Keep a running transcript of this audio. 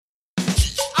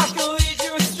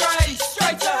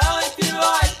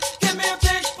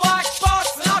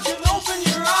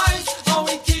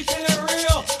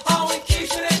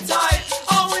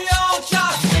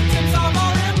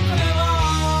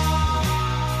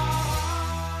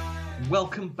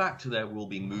Welcome back to There Will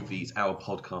Be Movies, our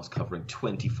podcast covering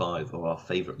 25 of our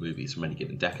favourite movies from any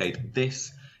given decade.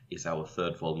 This is our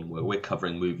third volume where we're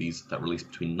covering movies that released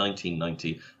between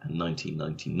 1990 and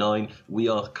 1999. We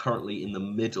are currently in the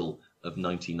middle of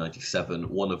 1997,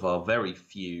 one of our very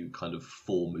few kind of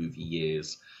 4-movie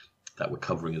years that we're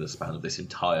covering in the span of this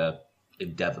entire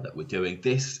endeavour that we're doing.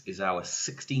 This is our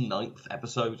 69th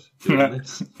episode doing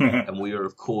this, and we are,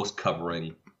 of course,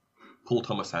 covering Paul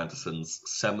Thomas Anderson's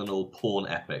seminal porn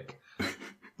epic,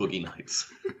 Boogie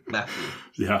Nights. Matthew,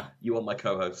 yeah, you are my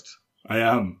co-host. I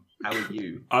am. How are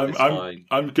you?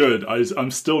 I'm good.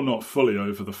 I'm still not fully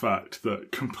over the fact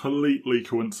that completely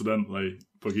coincidentally,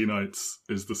 Boogie Nights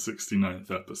is the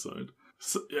 69th episode.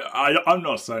 So, I'm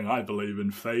not saying I believe in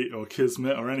fate or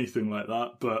kismet or anything like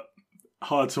that, but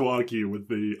hard to argue with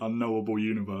the unknowable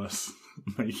universe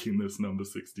making this number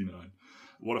 69.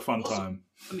 What a fun time.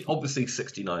 I mean, obviously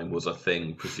 69 was a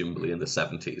thing, presumably in the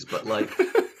 70s, but like,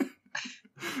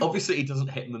 obviously it doesn't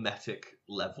hit mimetic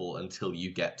level until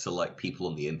you get to like people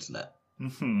on the internet.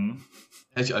 Mm-hmm.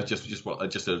 I just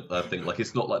think like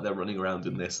it's not like they're running around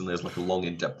in this and there's like a long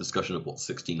in-depth discussion of what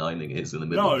 69ing is in the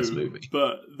middle of this movie.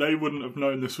 But they wouldn't have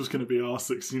known this was going to be our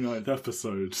 69th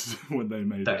episode when they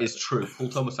made it. That is true. Paul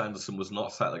Thomas Anderson was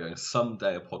not sat there going,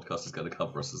 someday a podcast is going to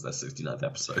cover us as their 69th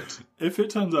episode. If it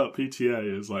turns out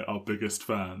PTA is like our biggest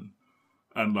fan,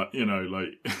 and like, you know,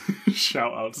 like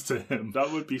shout outs to him,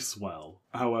 that would be swell.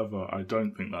 However, I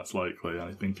don't think that's likely.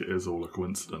 I think it is all a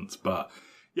coincidence. But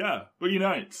yeah, Boogie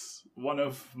Nights, one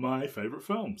of my favourite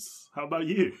films. How about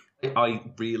you? I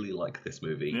really like this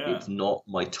movie. Yeah. It's not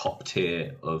my top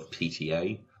tier of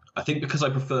PTA. I think because I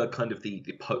prefer kind of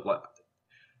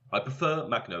I prefer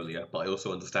Magnolia, but I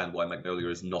also understand why Magnolia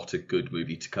is not a good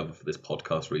movie to cover for this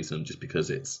podcast reason, just because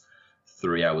it's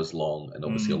 3 hours long and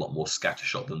obviously a lot more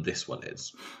scattershot than this one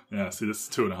is. Yeah, see, this is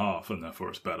 2.5, and therefore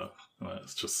it's better.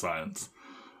 It's just science.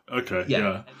 Okay,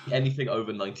 yeah. Anything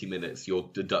over 90 minutes, you're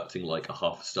deducting like a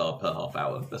half star per half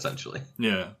hour, essentially.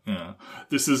 Yeah.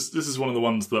 This is one of the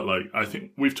ones that, like, I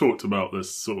think we've talked about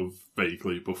this sort of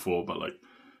vaguely before, but like,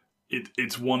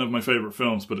 it's one of my favourite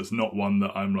films, but it's not one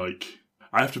that I'm like,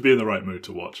 I have to be in the right mood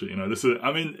to watch it. You know,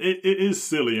 it is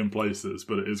silly in places,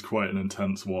 but it is quite an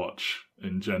intense watch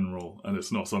in general, and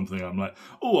it's not something I'm like,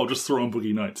 oh, I'll just throw on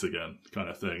Boogie Nights again, kind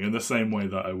of thing. In the same way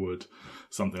that I would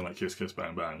something like Kiss Kiss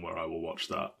Bang Bang, where I will watch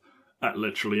that at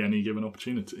literally any given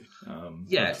opportunity.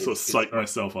 I sort of psych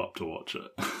myself up to watch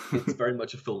it. It's very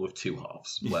much a film of two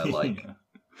halves, where like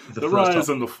the rise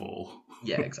and the fall.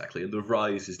 Yeah, exactly. And the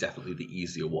rise is definitely the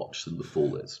easier watch than the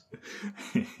fall is.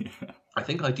 Yeah. I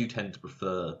think I do tend to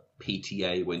prefer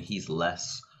PTA when he's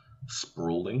less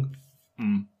sprawling.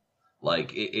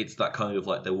 Like, it's that kind of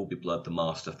like There Will Be Blood, The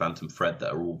Master, Phantom Thread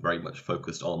that are all very much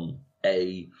focused on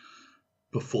a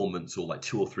performance or like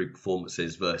 2 or 3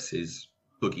 performances versus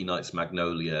Boogie Nights,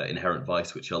 Magnolia, Inherent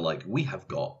Vice, which are like, we have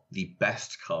got the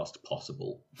best cast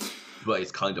possible, but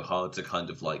it's kind of hard to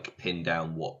kind of like pin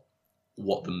down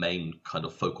what the main kind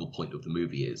of focal point of the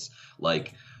movie is.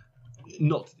 Like,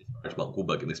 not to disparage Mark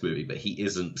Wahlberg in this movie, but he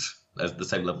isn't at the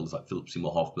same level as like Philip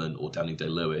Seymour Hoffman or Daniel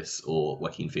Day-Lewis or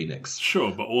Joaquin Phoenix.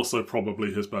 Sure, but also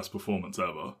probably his best performance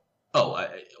ever. Oh,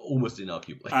 almost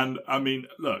inarguably. And I mean,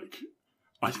 look,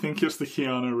 I think it's the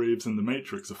Keanu Reeves in The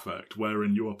Matrix effect,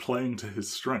 wherein you are playing to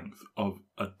his strength of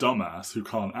a dumbass who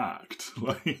can't act.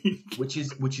 Like, which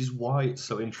is why it's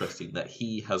so interesting that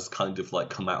he has kind of like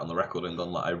come out on the record and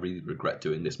gone like, I really regret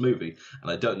doing this movie,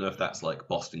 and I don't know if that's like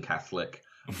Boston Catholic.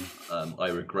 I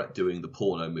regret doing the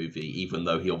porno movie, even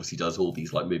though he obviously does all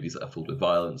these like movies that are filled with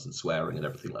violence and swearing and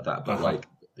everything like that. But like,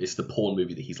 it's the porn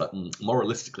movie that he's like,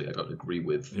 moralistically, I don't agree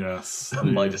with. Yes,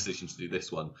 my decision to do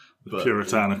this one. But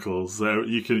puritanicals. There,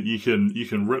 you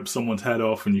can rip someone's head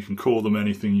off and you can call them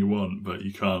anything you want, but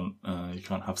you can't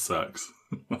have sex.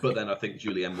 But then I think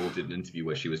Julianne Moore did an interview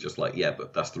where she was just like, yeah,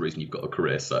 but that's the reason you've got a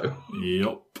career. So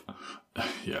yup,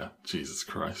 yeah, Jesus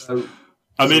Christ.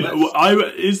 I mean,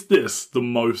 is this the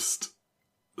most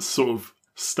sort of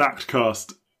stacked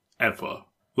cast ever?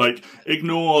 Like,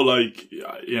 ignore, like,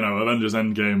 you know, Avengers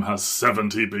Endgame has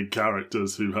 70 big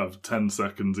characters who have 10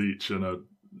 seconds each and are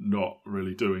not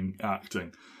really doing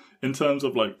acting. In terms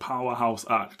of, like, powerhouse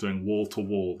acting, wall to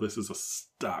wall, this is a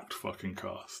stacked fucking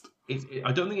cast.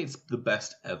 I don't think it's the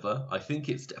best ever. I think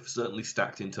it's certainly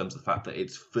stacked in terms of the fact that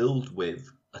it's filled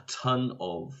with a ton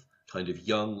of kind of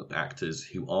young actors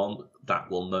who aren't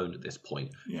that well known at this point,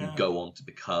 who go on to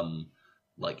become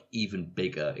like even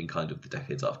bigger in kind of the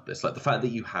decades after this. Like the fact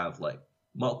that you have like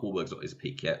Mark Wahlberg's not at his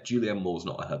peak yet, Julianne Moore's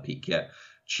not at her peak yet,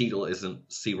 Cheadle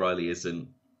isn't, C. Reilly isn't,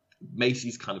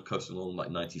 Macy's kind of coasting along like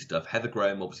 90s stuff. Heather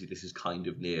Graham, obviously this is kind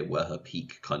of near where her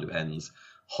peak kind of ends.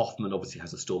 Hoffman obviously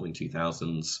has a storming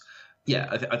 2000s. Yeah,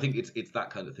 I think it's that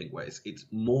kind of thing where it's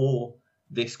more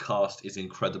this cast is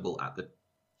incredible at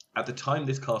the time.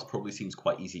 This cast probably seems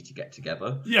quite easy to get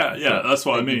together. Yeah, that's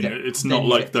what I mean. It's not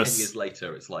like this. 10 years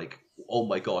later, it's like, oh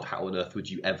my god, how on earth would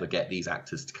you ever get these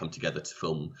actors to come together to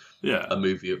film a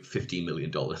movie of $15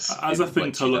 million as a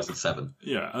thing to 2007?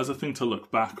 As a thing to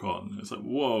look back on. It's like,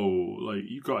 whoa, like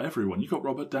you got everyone. You got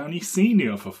Robert Downey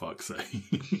Sr. for fuck's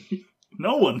sake.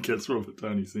 No one gets Robert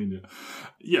Downey Sr.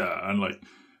 Yeah, and like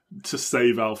to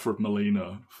save Alfred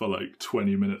Molina for like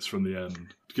 20 minutes from the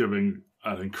end, giving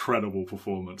an incredible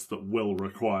performance that will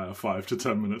require 5 to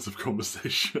 10 minutes of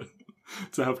conversation.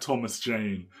 To have Thomas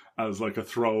Jane as like a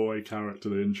throwaway character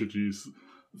to introduce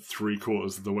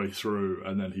 3/4 of the way through,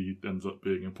 and then he ends up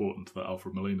being important to the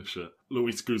Alfred Molina shit.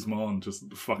 Luis Guzman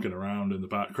just fucking around in the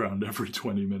background every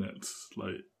 20 minutes.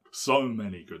 Like, so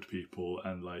many good people,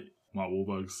 and like Mark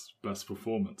Wahlberg's best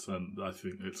performance, and I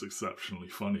think it's exceptionally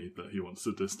funny that he wants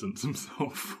to distance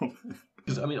himself from it.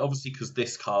 Because I mean, obviously, because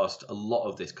a lot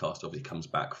of this cast obviously comes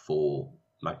back for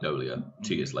Magnolia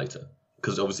 2 years later.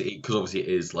 Because obviously it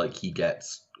is like he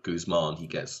gets Guzman, he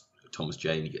gets Thomas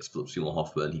Jane, he gets Philip Seymour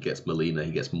Hoffman, he gets Molina,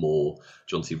 he gets Moore,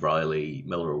 John C. Reilly,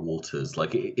 Miller Waters.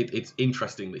 Like it's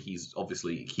interesting that he's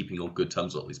obviously keeping on good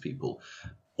terms with all these people.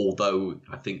 Although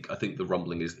I think the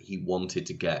rumbling is that he wanted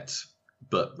to get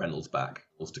Burt Reynolds back,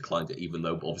 was declined it, even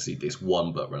though obviously this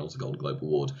won Burt Reynolds a Golden Globe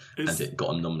Award and it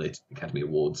got him nominated to Academy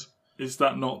Awards. Is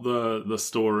that not the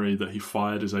story that he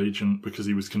fired his agent because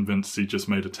he was convinced he just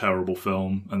made a terrible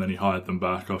film, and then he hired them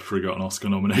back after he got an Oscar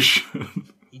nomination?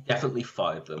 He definitely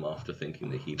fired them after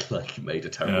thinking that he'd made a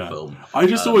terrible film. I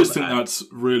just always think that's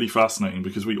really fascinating,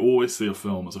 because we always see a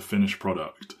film as a finished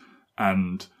product,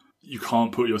 and you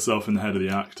can't put yourself in the head of the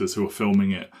actors who are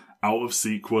filming it out of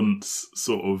sequence,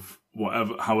 sort of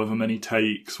however many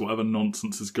takes, whatever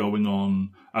nonsense is going on.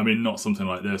 I mean, not something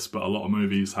like this, but a lot of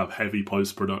movies have heavy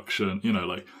post-production,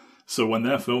 so when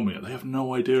they're filming it, they have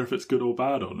no idea if it's good or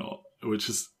bad or not, which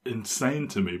is insane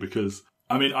to me, because,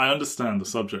 I mean, I understand the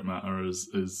subject matter is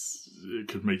it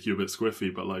could make you a bit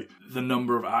squiffy, but like the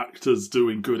number of actors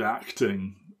doing good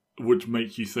acting would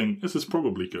make you think this is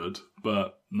probably good,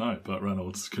 but no, Burt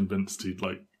Reynolds convinced he'd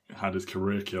had his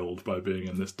career killed by being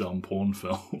in this dumb porn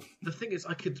film. The thing is,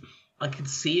 I could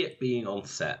see it being on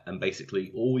set, and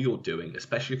basically all you're doing,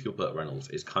 especially if you're Burt Reynolds,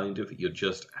 is kind of you're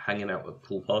just hanging out at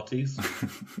pool parties.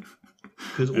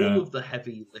 Because all of the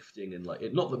heavy lifting and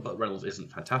not that Burt Reynolds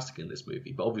isn't fantastic in this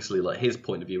movie, but obviously his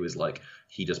point of view is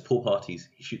he does pool parties,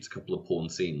 he shoots a couple of porn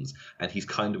scenes, and he's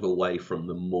kind of away from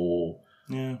the more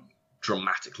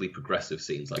dramatically progressive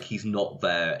scenes. Like, he's not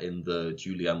there in the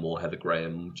Julianne Moore, Heather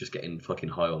Graham just getting fucking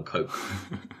high on coke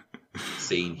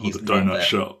scene. He's the donut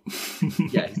shop.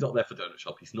 Yeah, he's not there for Donut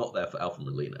Shop. He's not there for Alpha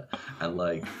Molina. And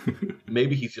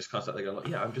maybe he's just kind of sat there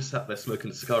going I'm just sat there smoking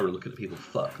a cigar and looking at people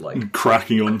fuck.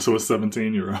 Cracking onto a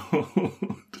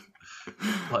 17-year-old.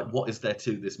 What is there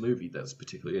to this movie that's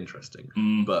particularly interesting?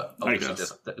 But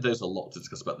obviously there's a lot to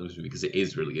discuss about this movie because it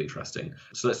is really interesting.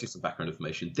 So let's do some background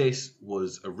information. This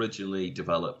was originally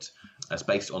developed as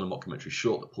based on a mockumentary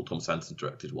short that Paul Thomas Anderson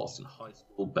directed whilst in high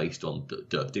school, based on the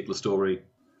Dirk Diggler story.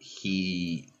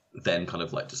 He then kind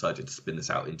of decided to spin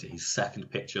this out into his second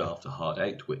picture after Hard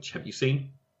Eight, which have you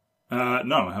seen?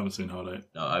 No, I haven't seen Hard Eight.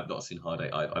 No, I've not seen Hard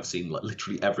Eight. I've seen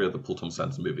literally every other Paul Thomas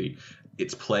Anderson movie.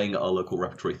 It's playing at our local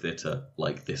repertory theatre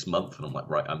this month, and I'm like,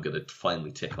 right, I'm going to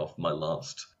finally tick off my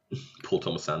last Paul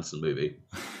Thomas Anderson movie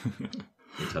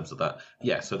in terms of that.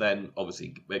 Yeah, so then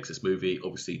obviously makes this movie.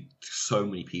 Obviously, so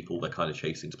many people they're kind of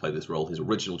chasing to play this role. His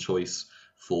original choice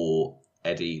for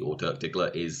Eddie or Dirk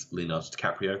Diggler is Leonardo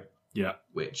DiCaprio. Yeah.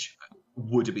 Which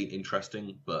would have been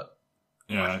interesting, but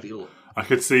yeah, I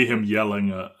could see him yelling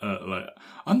at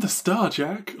I'm the star,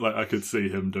 Jack. I could see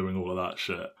him doing all of that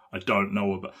shit. I don't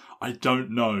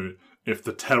know if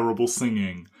the terrible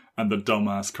singing and the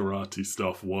dumbass karate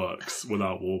stuff works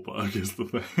without Wahlberg is the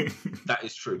thing. That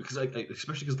is true, because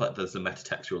especially because there's a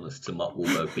metatextualness to Mark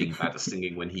Wahlberg being bad at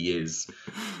singing when he is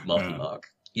Marky Mark.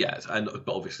 Yes, but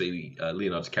obviously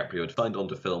Leonardo DiCaprio had signed on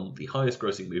to film the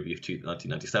highest-grossing movie of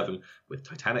 1997 with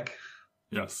Titanic.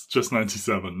 Yes, just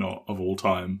 97, not of all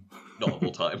time. Not of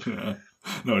all time. Yeah,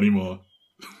 not anymore.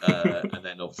 And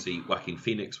then obviously Joaquin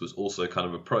Phoenix was also kind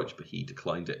of approached, but he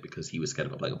declined it because he was scared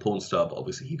about playing a porn star. But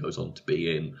obviously he goes on to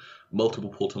be in multiple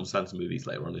Paul Thomas Anderson movies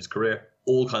later on in his career.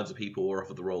 All kinds of people were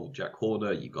offered the role of Jack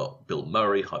Horner. You got Bill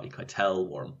Murray, Harvey Keitel,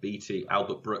 Warren Beatty,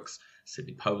 Albert Brooks,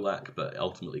 Sidney Pollack, but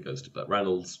ultimately goes to Burt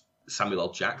Reynolds. Samuel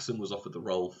L. Jackson was offered the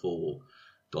role for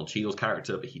Don Cheadle's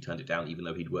character, but he turned it down, even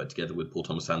though he'd worked together with Paul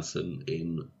Thomas Anderson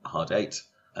in Hard Eight.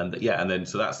 And and then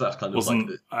so that's kind of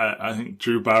Wasn't I think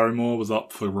Drew Barrymore was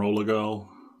up for Roller Girl.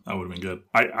 That would have been good.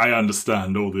 I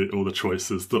understand all the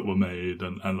choices that were made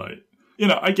and like, you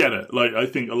know, I get it. Like, I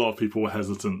think a lot of people were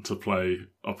hesitant to play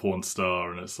a porn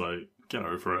star, and it's like, get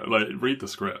over it. Like, read the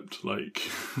script. Like,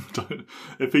 don't,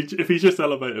 if he just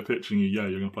elevator pitching you, yeah,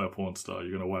 you're going to play a porn star,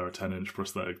 you're going to wear a 10-inch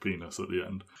prosthetic penis at the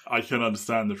end. I can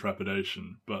understand the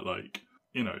trepidation, but like,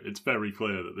 you know, it's very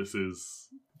clear that this is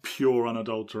pure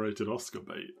unadulterated Oscar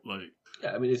bait. Like,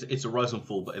 yeah, I mean, it's a rise and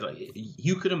fall, but like,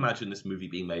 you could imagine this movie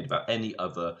being made about any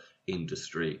other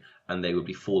industry, and they would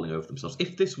be falling over themselves.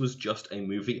 If this was just a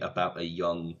movie about a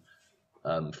young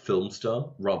film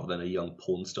star rather than a young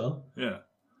porn star, yeah,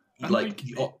 like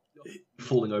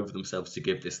falling over themselves to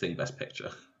give this thing Best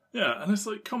Picture. Yeah, and it's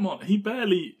like, come on, he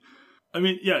barely. I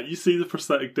mean, yeah, you see the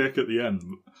prosthetic dick at the end,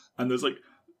 and there's like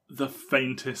the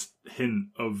faintest hint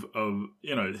of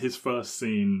you know, his first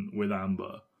scene with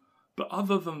Amber. But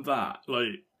other than that,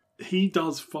 like, he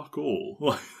does fuck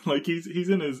all. Like he's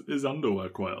in his underwear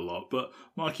quite a lot, but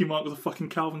Marky Mark was a fucking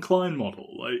Calvin Klein model.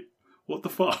 Like, what the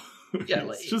fuck? Yeah,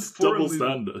 like, it's just double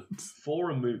standards.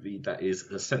 For a movie that is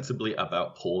ostensibly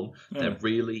about porn, there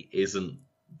really isn't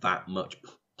that much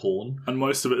porn. And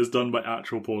most of it is done by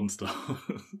actual porn stars.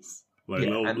 Like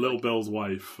Little Bill's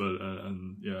wife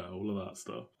and yeah, all of that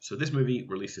stuff. So this movie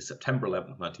releases September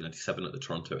 11th, 1997 at the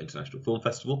Toronto International Film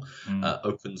Festival.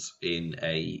 Opens in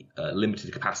a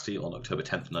limited capacity on October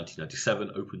 10th,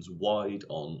 1997. Opens wide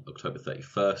on October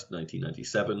 31st,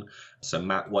 1997. So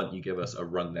Matt, why don't you give us a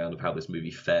rundown of how this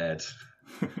movie fared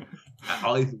at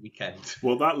either weekend?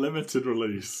 Well, that limited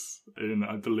release in,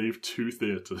 I believe, 2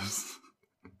 theatres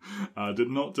did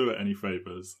not do it any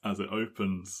favours, as it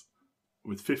opens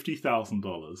with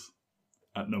 $50,000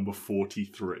 at number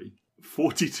 43.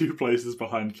 42 places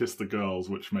behind Kiss the Girls,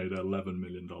 which made $11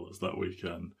 million that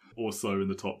weekend. Also in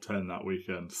the top 10 that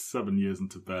weekend, 7 Years in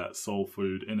Tibet, Soul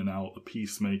Food, In and Out, The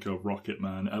Peacemaker,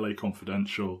 Rocketman, LA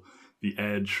Confidential, The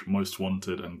Edge, Most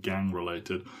Wanted, and Gang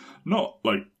Related. Not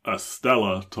like a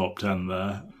stellar top 10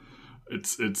 there.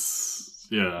 It's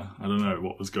yeah, I don't know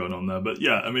what was going on there. But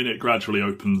yeah, I mean, it gradually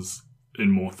opens in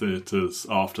more theatres.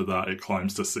 After that, it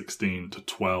climbs to 16 to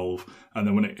 12, and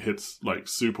then when it hits like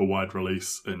super wide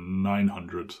release in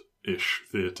 900-ish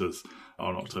theatres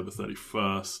on October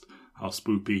 31st, how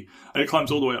spoopy, it climbs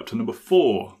all the way up to number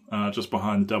 4, just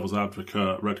behind The Devil's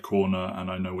Advocate, Red Corner, and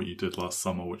I Know What You Did Last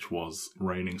Summer, which was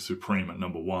reigning supreme at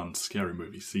number 1, Scary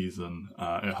Movie Season.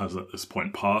 It has at this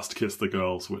point passed Kiss the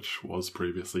Girls, which was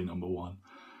previously number 1.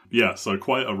 Yeah, so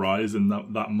quite a rise in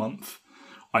that month.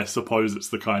 I suppose it's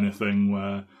the kind of thing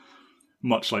where,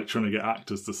 much like trying to get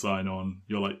actors to sign on,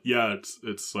 you're like, yeah,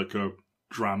 it's like a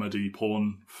dramedy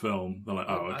porn film. They're like,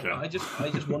 oh, okay. I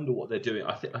just wonder what they're doing.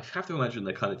 I have to imagine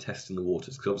they're kind of testing the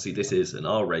waters, because obviously this is an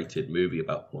R-rated movie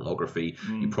about pornography.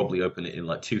 You probably open it in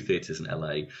like 2 theatres in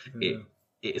LA. Yeah.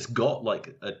 It's got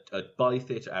like a by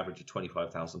theatre average of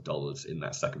 $25,000 in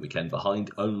that second weekend,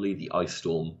 behind only The Ice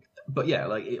Storm. But yeah,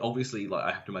 like, obviously, like,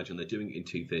 I have to imagine they're doing it in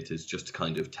 2 theatres just to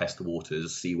kind of test the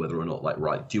waters, see whether or not, like,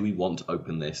 right, do we want to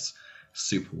open this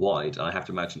super wide? And I have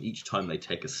to imagine each time they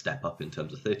take a step up in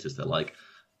terms of theatres, they're like,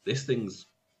 this thing's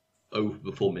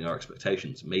overperforming our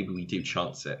expectations. Maybe we do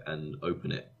chance it and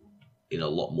open it in a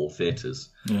lot more theatres.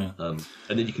 Yeah. And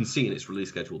then you can see in its release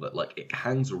schedule that, like, it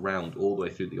hangs around all the way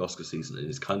through the Oscar season and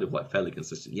is kind of, like, fairly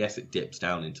consistent. Yes, it dips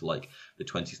down into, like, the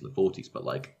 20s and the 40s, but,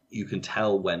 like, you can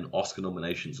tell when Oscar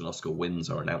nominations and Oscar wins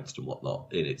are announced and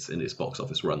whatnot in its box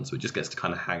office run. So it just gets to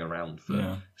kind of hang around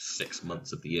for 6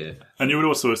 months of the year. And you would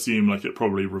also assume, like, it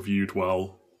probably reviewed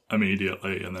well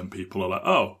immediately, and then people are like,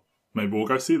 oh, maybe we'll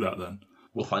go see that then.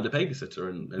 We'll find a babysitter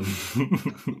and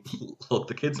plug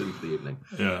the kids in for the evening.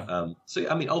 Yeah. So,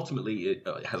 I mean, ultimately,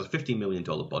 it has a $15 million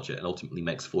budget and ultimately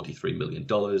makes $43 million.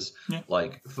 Yeah.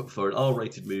 Like, for an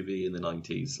R-rated movie in the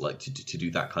 90s, like, to do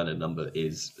that kind of number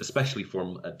is, especially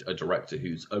from a director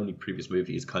whose only previous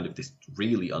movie is kind of this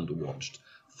really underwatched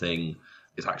thing,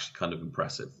 is actually kind of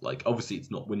impressive. Like, obviously,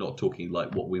 we're not talking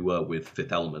like what we were with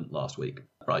Fifth Element last week,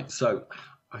 right? So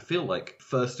I feel like,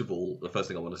 first of all, the first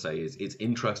thing I want to say is it's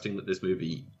interesting that this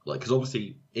movie, like, because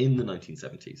obviously in the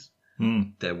 1970s,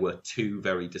 there were 2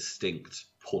 very distinct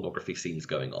pornography scenes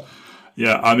going on.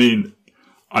 Yeah, I mean,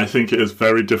 I think it is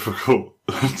very difficult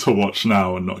to watch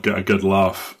now and not get a good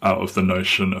laugh out of the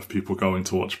notion of people going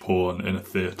to watch porn in a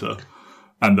theatre,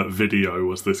 and that video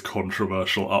was this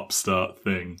controversial upstart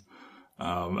thing.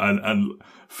 And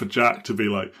for Jack to be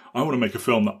like, I want to make a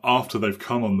film that after they've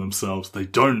come on themselves, they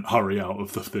don't hurry out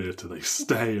of the theatre, they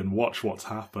stay and watch what's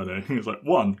happening. It's like,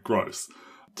 1, gross.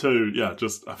 2, yeah,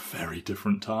 just a very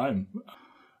different time.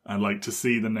 And like, to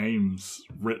see the names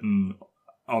written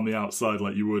on the outside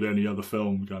like you would any other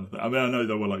film kind of thing. I mean, I know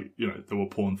there were like, there were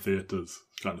porn theatres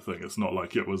kind of thing. It's not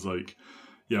like it was like,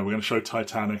 yeah, we're going to show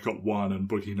Titanic at 1 and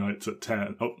Boogie Nights at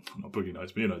 10. Oh, not Boogie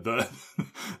Nights, but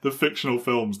the fictional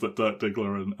films that Dirk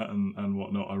Diggler and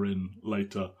whatnot are in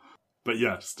later. But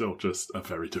yeah, still just a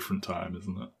very different time,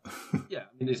 isn't it? Yeah,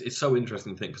 I mean, it's so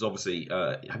interesting to think, because obviously,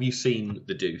 have you seen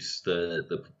The Deuce,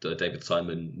 the David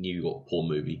Simon New York porn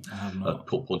movie? I have not.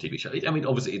 Porn TV show. I mean,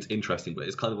 obviously it's interesting, but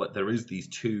it's kind of like there is these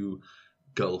two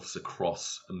gulfs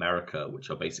across America,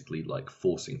 which are basically like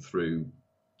forcing through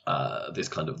this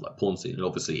kind of like porn scene. And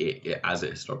obviously, it as it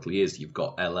historically is, you've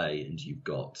got LA and you've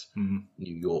got New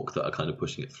York that are kind of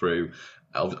pushing it through.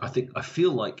 I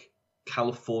feel like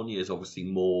California is obviously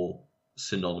more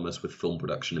synonymous with film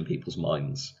production in people's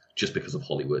minds just because of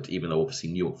Hollywood, even though obviously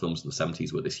New York films in the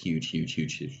 70s were this huge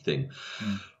thing.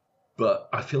 But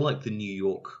I feel like the New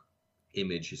York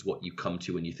image is what you come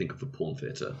to when you think of a porn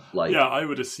theater. Like, yeah, I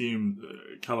would assume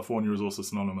California is also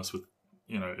synonymous with,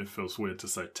 it feels weird to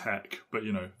say tech, but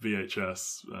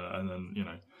VHS, and then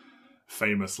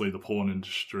famously the porn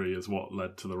industry is what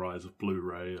led to the rise of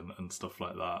Blu-ray and stuff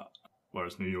like that.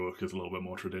 Whereas New York is a little bit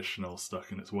more traditional,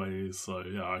 stuck in its ways. So,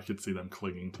 yeah, I could see them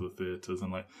clinging to the theatres.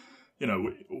 And, like,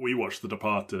 we watched The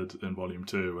Departed in Volume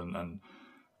 2, and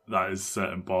that is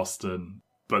set in Boston.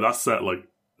 But that's set, like,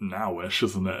 now-ish,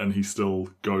 isn't it? And he still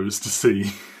goes to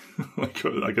see... like,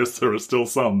 I guess there are still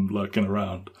some lurking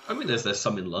around. I mean, there's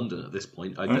some in London at this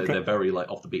point. They're very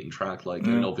like off the beaten track. Like,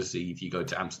 and obviously, if you go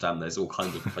to Amsterdam, there's all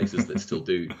kinds of places that still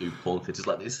do porn theatres.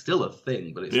 Like, it's still a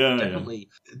thing, but it's definitely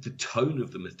the tone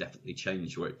of them has definitely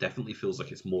changed. Where it definitely feels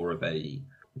like it's more of a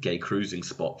gay cruising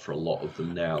spot for a lot of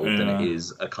them now than it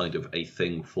is a kind of a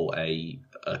thing for a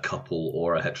couple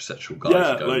or a heterosexual guy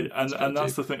to go. And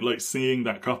that's the thing, like seeing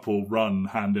that couple run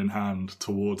hand in hand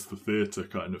towards the theatre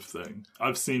kind of thing.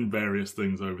 I've seen various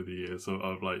things over the years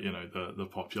of like, the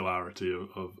popularity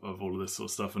of all of this sort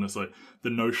of stuff, and it's like the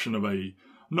notion of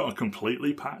not a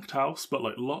completely packed house, but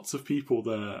like lots of people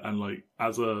there, and like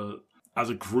as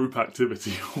a group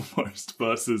activity almost,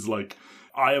 versus like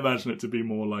I imagine it to be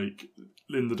more like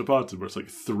in The Departed, where it's like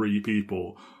 3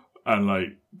 people and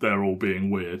like they're all being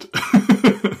weird.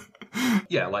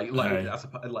 Yeah,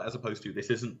 as opposed to this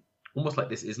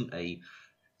isn't a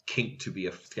kink to be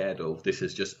scared of. This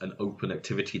is just an open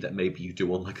activity that maybe you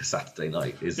do on like a Saturday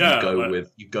night.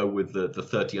 You go with the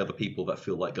 30 other people that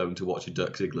feel like going to watch a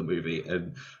Dirk Diggler movie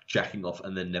and jacking off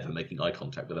and then never making eye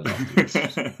contact with them afterwards.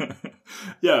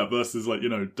 Yeah, versus like,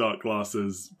 dark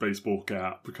glasses, baseball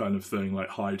cap kind of thing, like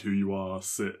hide who you are,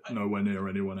 sit nowhere near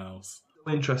anyone else.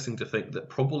 Interesting to think that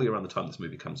probably around the time this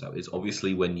movie comes out is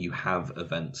obviously when you have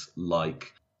events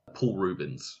like Paul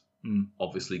Rubens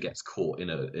obviously gets caught in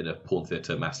a porn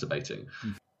theatre masturbating,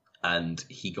 and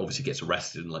he obviously gets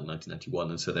arrested in like 1991,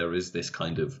 and so there is this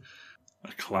kind of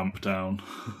a clamp down.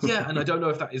 Yeah, and I don't know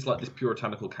if that is like this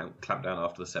puritanical clamp down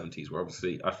after the 70s, where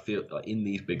obviously I feel like in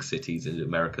these big cities in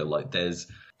America, like there's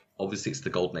obviously it's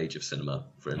the golden age of cinema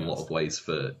in a lot of ways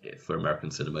for American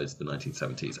cinema is the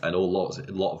 1970s, and a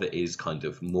lot of it is kind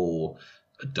of more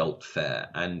adult fare,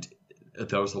 and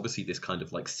there was obviously this kind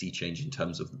of like sea change in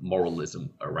terms of moralism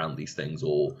around these things,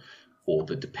 or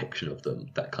the depiction of them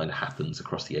that kind of happens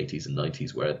across the 80s and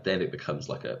 90s, where then it becomes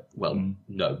like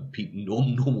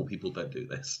normal people don't do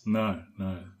this. No.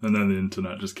 And then the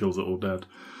internet just kills it all dead.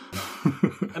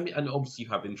 I mean, and obviously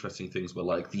you have interesting things where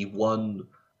like the one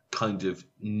kind of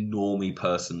normie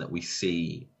person that we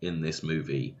see in this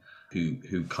movie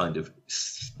who kind of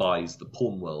spies the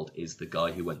porn world is the guy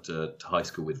who went to high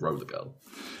school with Roller Girl.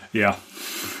 Yeah.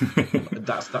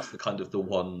 That's the kind of the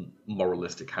one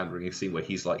moralistic hand-wringing you've seen where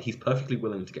he's perfectly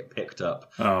willing to get picked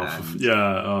up.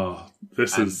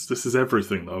 This is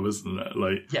everything though, isn't it?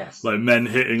 Like, yes. Like men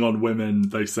hitting on women,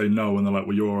 they say no, and they're like,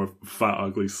 well, you're a fat,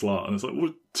 ugly slut. And it's like,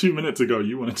 well, 2 minutes ago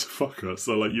you wanted to fuck her,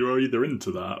 so like you're either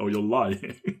into that or you're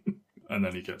lying. And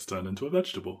then he gets turned into a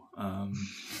vegetable.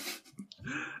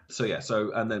 So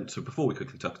before we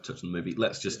quickly touch on the movie,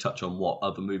 let's just touch on what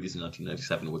other movies in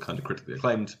 1997 were kind of critically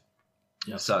acclaimed.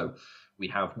 Yeah. So we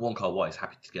have Wong Kar-wai's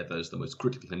Happy Together as the most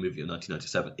critically acclaimed movie of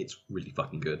 1997. It's really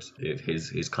fucking good.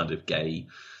 His kind of gay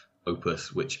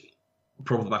opus, which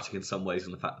problematic in some ways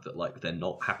in the fact that like they're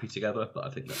not happy together, but I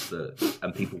think that's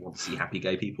and people want to see happy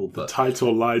gay people. But the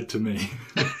title lied to me.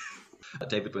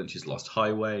 David Lynch's Lost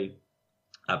Highway,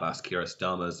 Abbas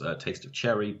Kiarostami's Taste of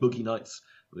Cherry, Boogie Nights,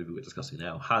 the movie we're discussing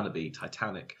now, Hanabi,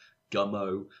 Titanic,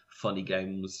 Gummo, Funny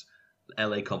Games,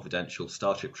 LA Confidential,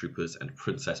 Starship Troopers, and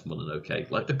Princess Mononoke.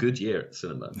 Like a good year at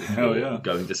cinema. Hell yeah.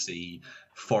 Going to see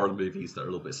foreign movies that are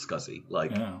a little bit scuzzy.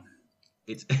 Like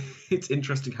it's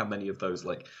interesting how many of those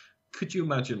like Could you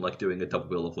imagine like doing a double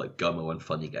bill of like Gummo and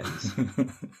Funny Games?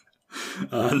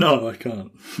 No, I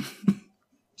can't.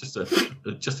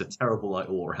 Just a terrible like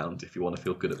all around if you want to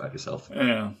feel good about yourself.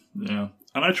 Yeah, and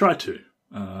I try to.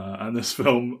 And this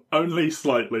film only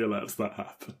slightly lets that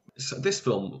happen. So this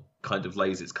film kind of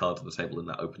lays its cards on the table in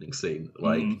that opening scene.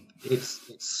 Like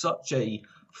it's such a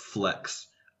flex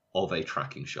of a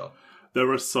tracking shot.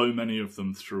 There are so many of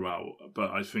them throughout,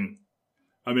 but I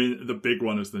mean, the big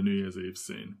one is the New Year's Eve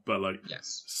scene, but like,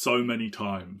 yes, so many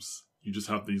times you just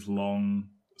have these long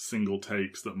single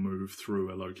takes that move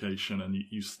through a location, and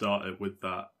you start it with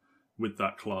that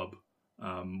club,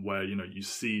 where, you know, you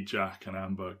see Jack and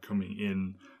Amber coming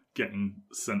in, getting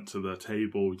sent to their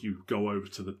table. You go over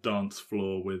to the dance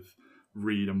floor with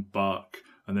Reed and Buck,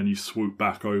 and then you swoop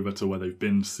back over to where they've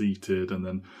been seated, and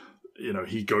then, you know,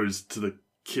 he goes to the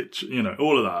kitchen, you know,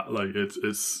 all of that. Like, it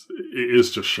is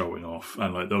just showing off,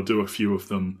 and like they'll do a few of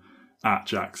them at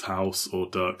Jack's house or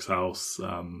Dirk's house,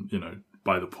 you know,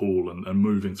 by the pool, and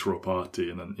moving through a party,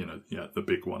 and then, you know, yeah, the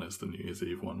big one is the New Year's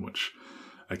Eve one, which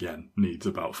again needs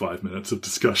about 5 minutes of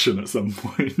discussion at some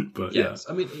point. But yes,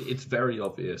 yeah. I mean, it's very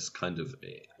obvious. Kind of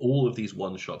all of these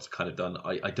one shots are kind of done.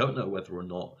 I don't know whether or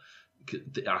not,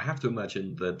 I have to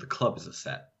imagine that the club is a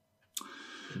set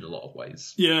in a lot of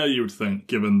ways. Yeah, you would think,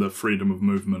 given the freedom of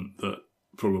movement, that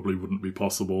probably wouldn't be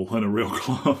possible in a real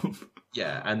club.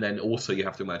 Yeah, and then also you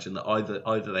have to imagine that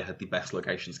either they had the best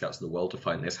location scouts in the world to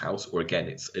find this house, or again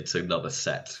it's another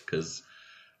set, because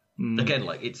again,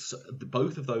 like, it's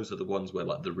both of those are the ones where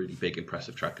like the really big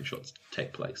impressive tracking shots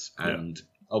take place, and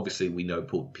obviously we know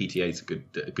PTA is a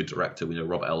good director. We know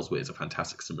Robert Elswit is a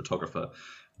fantastic cinematographer.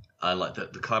 I like the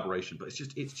collaboration, but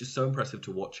it's just so impressive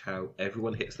to watch how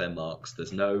everyone hits their marks.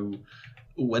 There's no,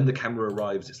 when the camera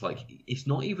arrives, it's like, it's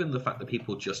not even the fact that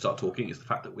people just start talking, it's the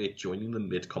fact that we're joining them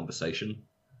mid-conversation.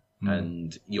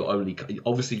 And you're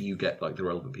obviously you get like the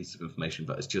relevant pieces of information,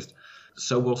 but it's just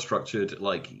so well structured.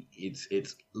 Like,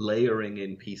 it's layering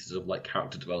in pieces of like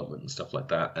character development and stuff like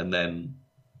that. And then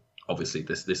obviously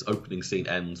this opening scene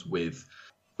ends with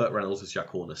Burt Reynolds as Jack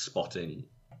Horner spotting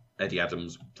Eddie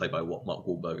Adams, played by Mark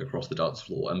Wahlberg, across the dance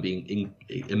floor, and being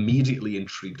immediately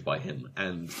intrigued by him.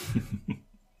 And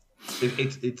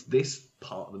it's this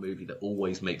part of the movie that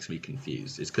always makes me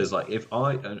confused. It's because, like, if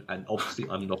and obviously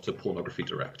I'm not a pornography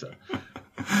director,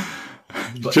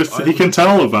 but just he can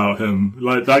tell about him.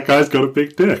 Like, that guy's got a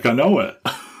big dick. I know it.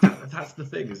 That's the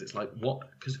thing. Is it's like, what?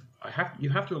 Because you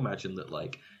have to imagine that,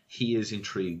 like, he is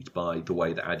intrigued by the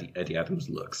way that Eddie Adams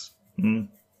looks.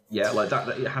 Yeah, like that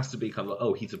it has to be kind of like,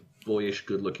 oh, he's a boyish,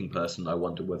 good-looking person. I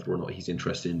wonder whether or not he's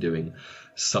interested in doing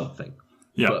something.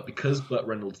 Yeah. But because Burt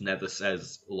Reynolds never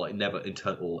says, or like never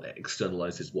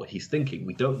externalizes what he's thinking,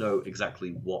 we don't know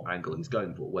exactly what angle he's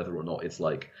going for, whether or not it's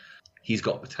like he's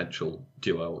got potential.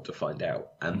 Do I want to find out?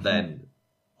 And then,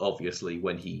 obviously,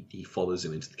 when he follows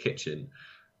him into the kitchen,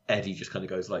 Eddie just kind of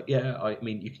goes like, yeah, I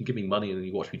mean, you can give me money and then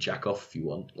you watch me jack off if you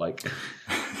want. Like,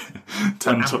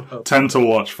 10 to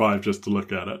watch, 5 just to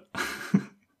look at it.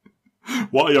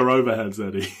 What are your overheads,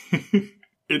 Eddie?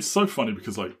 It's so funny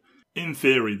because, like, in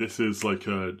theory, this is like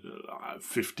a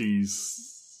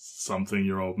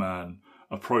 50-something-year-old man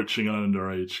approaching an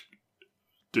underage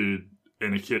dude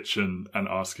in a kitchen and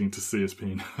asking to see his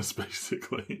penis,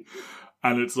 basically.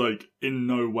 And it's like, in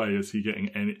no way is he getting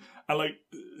any... And, like,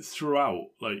 throughout,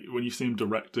 like, when you see him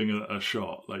directing a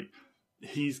shot, like,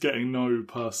 he's getting no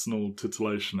personal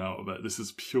titillation out of it. This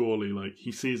is purely, like,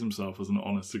 he sees himself as an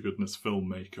honest-to-goodness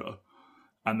filmmaker.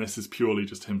 And this is purely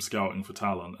just him scouting for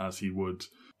talent, as he would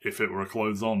if it were a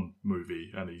clothes-on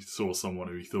movie and he saw someone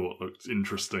who he thought looked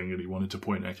interesting and he wanted to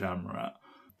point a camera at.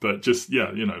 But just,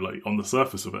 yeah, you know, like, on the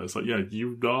surface of it, it's like, yeah,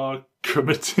 you are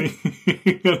committing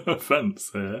an offence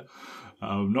here.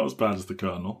 Not as bad as the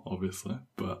Colonel, obviously,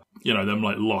 but, you know, them,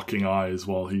 like, locking eyes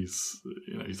while he's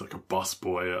like a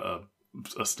busboy at a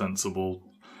ostensible...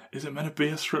 Is it meant to be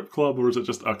a strip club, or is it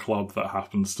just a club that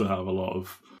happens to have a lot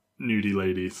of nudie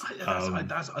ladies?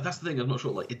 That's the thing. I'm not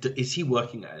sure. Like, is he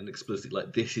working at an explicit,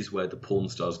 like, this is where the porn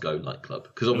stars go nightclub?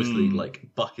 Because obviously, like,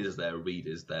 Buck is there, Reed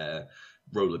is there,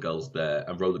 Roller Girl's there,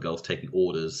 and Roller Girl's taking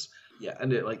orders. Yeah,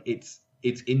 and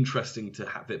it's interesting to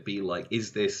have it be like,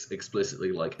 is this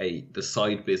explicitly like the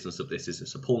side business of this? Is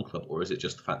this a porn club, or is it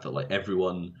just the fact that, like,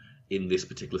 everyone in this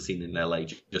particular scene in LA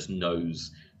just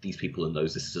knows these people and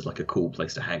knows this is like a cool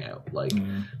place to hang out? Like,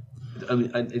 I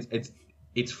mean, and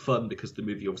it's fun because the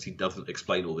movie obviously doesn't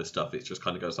explain all this stuff. It just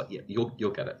kind of goes like, yeah,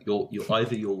 you'll get it.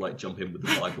 You'll like jump in with the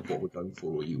vibe of what we're going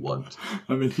for, or you won't.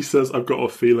 I mean, he says, I've got a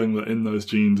feeling that in those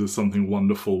jeans is something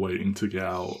wonderful waiting to get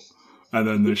out. And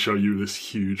then they show you this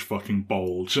huge fucking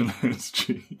bulge in those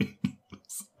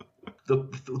jeans.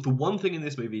 the one thing in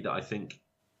this movie that I think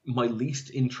my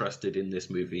least interested in this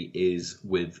movie is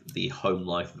with the home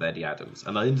life of Eddie Adams.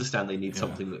 And I understand they need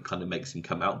something that kind of makes him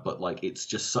come out, but like it's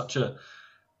just such a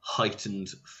heightened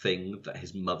thing that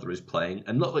his mother is playing,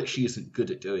 and not that she isn't good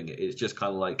at doing it. It's just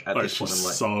kind of like at this point, I'm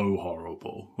like, so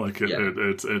horrible. Like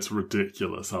it's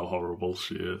ridiculous how horrible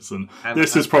she is, and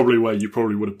this is probably where you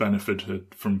probably would have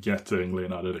benefited from getting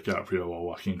Leonardo DiCaprio or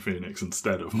Joaquin Phoenix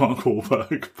instead of Mark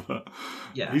Wahlberg. But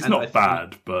he's not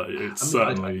bad, but it's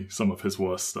certainly some of his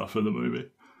worst stuff in the movie.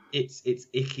 It's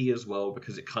icky as well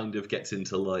because it kind of gets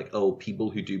into like, oh, people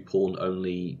who do porn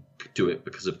only do it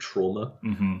because of trauma.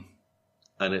 Mm-hmm.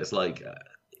 And it's like,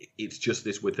 it's just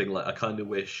this weird thing. Like, I kind of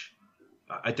wish,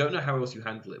 I don't know how else you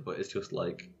handle it, but it's just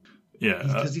like,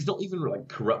 because he's not even like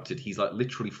corrupted. He's like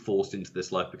literally forced into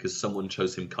this life because someone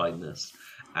shows him kindness,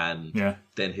 and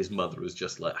then his mother is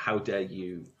just like, how dare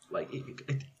you? Like,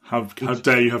 how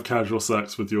dare you have casual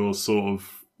sex with your sort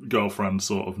of girlfriend,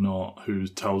 sort of not, who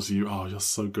tells you, oh, you're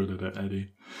so good at it,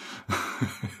 Eddie.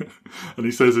 And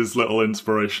he says his little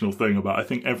inspirational thing about, I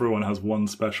think everyone has one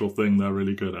special thing they're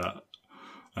really good at.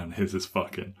 And his is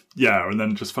fucking. Yeah, and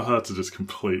then just for her to just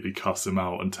completely cuss him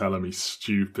out and tell him he's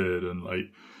stupid and, like,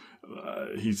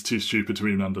 he's too stupid to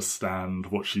even understand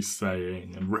what she's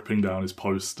saying, and ripping down his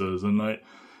posters. And, like,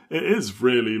 it is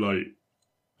really, like,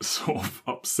 sort of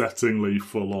upsettingly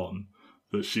full on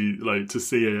that she, like, to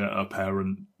see a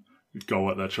parent go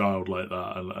at their child like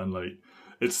that and like,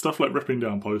 it's stuff like ripping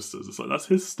down posters. It's like, that's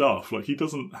his stuff. Like, he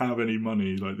doesn't have any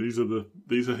money. Like, these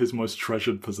are his most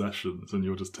treasured possessions, and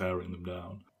you're just tearing them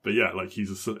down. But yeah, like, he's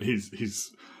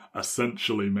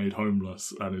essentially made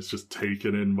homeless, and is just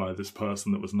taken in by this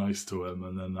person that was nice to him,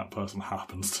 and then that person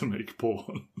happens to make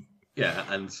porn. Yeah,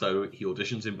 and so he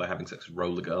auditions him by having sex with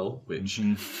Roller Girl, which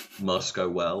must go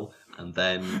well, and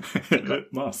then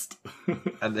it must.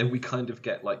 And then we kind of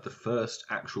get like the first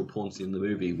actual porn scene in the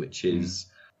movie, which is.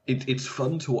 It's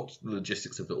fun to watch the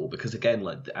logistics of it all because, again,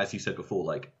 like as you said before,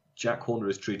 like Jack Horner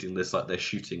is treating this like they're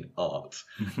shooting art,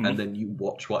 and then you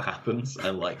watch what happens,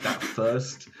 and like that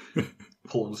first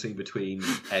porn scene between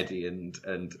Eddie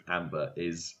and Amber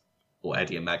or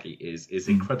Eddie and Maggie is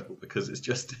incredible because it's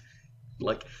just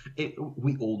like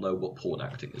we all know what porn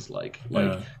acting is like.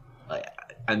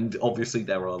 And obviously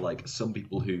there are like some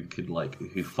people who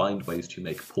find ways to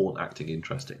make porn acting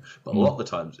interesting, but a lot of the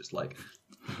times it's like,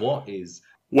 what is.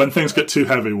 When things get too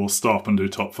heavy, we'll stop and do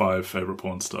top 5 favourite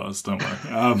porn stars, don't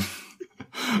worry.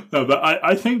 No, but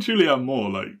I think Julianne Moore,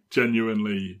 like,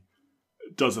 genuinely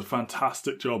does a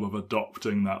fantastic job of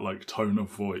adopting that, like, tone of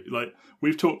voice. Like,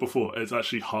 we've talked before, it's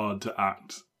actually hard to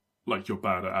act like you're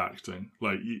bad at acting.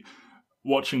 Like,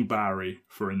 watching Barry,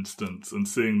 for instance, and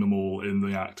seeing them all in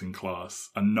the acting class,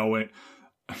 and knowing,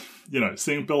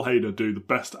 seeing Bill Hader do the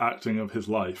best acting of his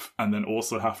life, and then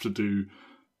also have to do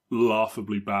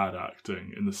laughably bad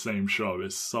acting in the same show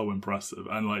is so impressive.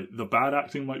 And like, the bad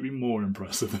acting might be more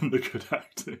impressive than the good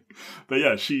acting. But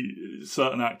yeah,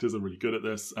 certain actors are really good at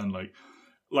this, and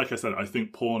like I said, I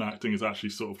think porn acting is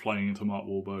actually sort of playing into Mark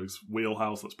Wahlberg's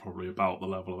wheelhouse. That's probably about the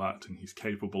level of acting he's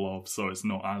capable of, so it's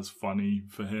not as funny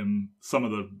for him. Some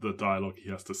of the dialogue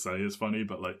he has to say is funny,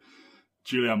 but like,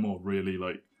 Julianne Moore really,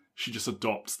 like, she just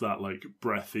adopts that, like,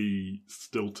 breathy,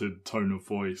 stilted tone of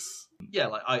voice. Yeah,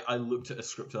 like, I looked at a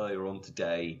script earlier on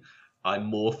today. I'm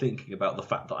more thinking about the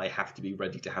fact that I have to be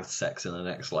ready to have sex in the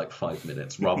next, like, 5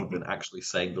 minutes, rather than actually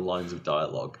saying the lines of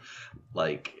dialogue.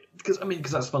 Like, because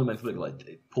that's a fundamental thing.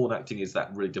 Like, porn acting is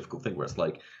that really difficult thing where it's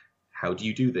like, how do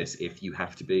you do this if you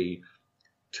have to be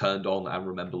turned on and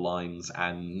remember lines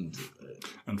and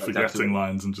forgetting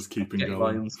lines and just keeping going,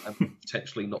 lines and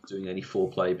potentially not doing any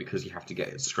foreplay because you have to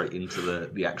get straight into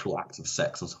the actual act of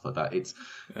sex and stuff like that. It's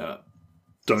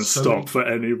don't stop for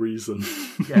any reason.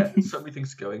 So many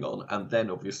things going on, and then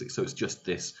obviously, so it's just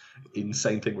this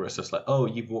insane thing where it's just like, oh,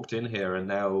 you've walked in here and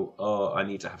now, oh, I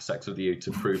need to have sex with you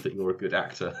to prove that you're a good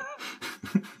actor.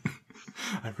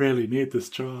 I really need this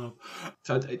job.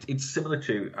 So it's similar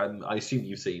to, and I assume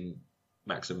you've seen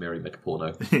Max and Miri make a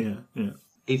porno. Yeah.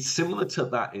 It's similar to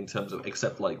that in terms of,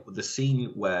 except like the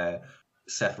scene where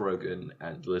Seth Rogen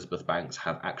and Elizabeth Banks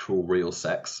have actual real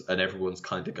sex, and everyone's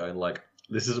kind of going like,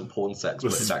 this isn't porn sex,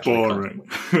 but it's actually boring.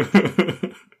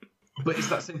 But it's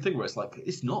that same thing where it's like,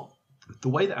 it's not the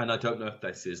way that, and I don't know if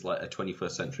this is like a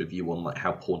 21st century view on like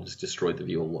how porn has destroyed the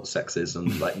view on what sex is,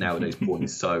 and like nowadays porn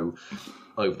is so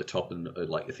over the top and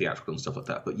like theatrical and stuff like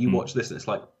that. But you watch this and it's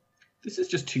like, this is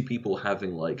just two people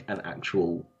having like an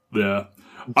actual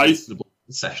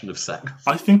session of sex.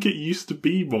 I think it used to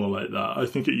be more like that. I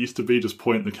think it used to be just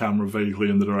point the camera vaguely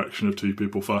in the direction of two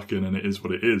people fucking and it is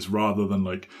what it is, rather than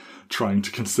like trying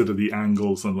to consider the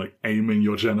angles and like aiming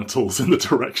your genitals in the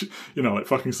direction, like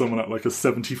fucking someone at like a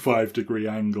 75-degree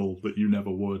angle that you never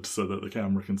would, so that the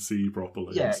camera can see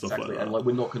properly and stuff exactly. like that. And like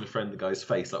we're not going to frame the guy's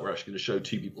face, like we're actually going to show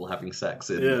two people having sex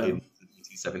in the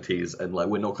 1970s, and like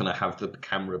we're not going to have the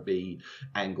camera be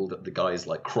angled at the guy's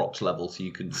like crotch level so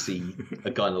you can see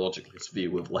a gynecologist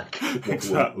view of like what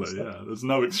exactly. Yeah, there's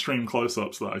no extreme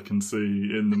close-ups that I can see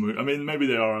in the movie. I mean, maybe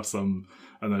there are some,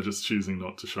 and they're just choosing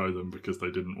not to show them because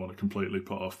they didn't want to completely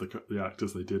put off the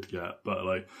actors they did get. But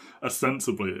like,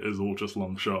 ostensibly, it is all just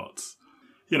long shots.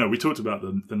 We talked about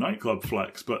the nightclub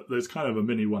flex, but there's kind of a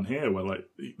mini one here where like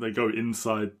they go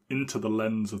inside into the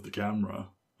lens of the camera,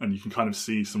 and you can kind of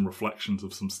see some reflections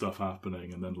of some stuff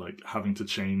happening, and then like having to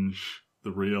change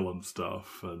the reel and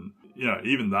stuff, and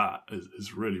even that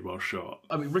is really well shot.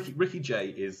 I mean, Ricky Jay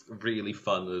is really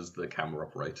fun as the camera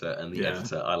operator and the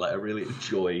editor. I really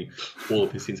enjoy all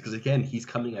of his scenes because again, he's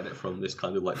coming at it from this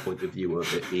kind of like point of view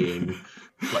of it being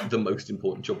like the most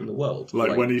important job in the world.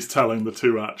 Like when he's telling the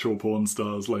two actual porn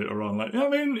stars later on, like, I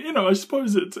mean, I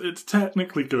suppose it's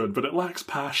technically good, but it lacks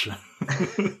passion.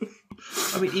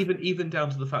 I mean, even down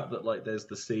to the fact that like there's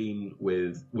the scene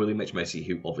with William H. Macy,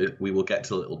 who we will get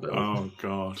to a little bit. Oh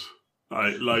God,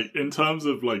 like in terms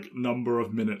of like number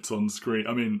of minutes on screen.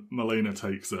 I mean, Melina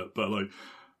takes it, but like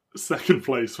second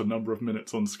place for number of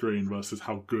minutes on screen versus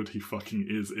how good he fucking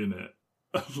is in it.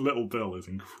 Little Bill is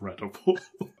incredible.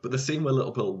 But the scene where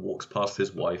Little Bill walks past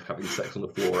his wife having sex on the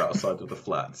floor outside of the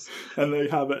flats. And they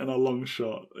have it in a long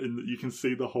shot. You can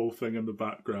see the whole thing in the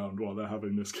background while they're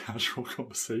having this casual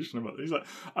conversation about it. He's like,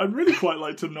 I'd really quite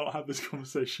like to not have this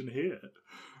conversation here.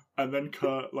 And then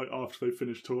Kurt, like, after they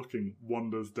finish talking,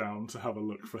 wanders down to have a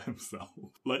look for himself.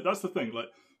 Like, that's the thing. Like,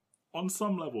 on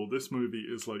some level, this movie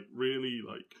is, like, really,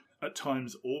 like, at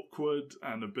times awkward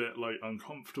and a bit like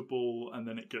uncomfortable, and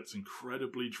then it gets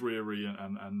incredibly dreary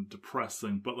and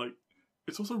depressing, but like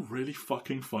it's also really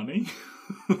fucking funny.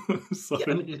 So... Yeah,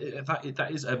 I mean,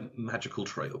 that is a magical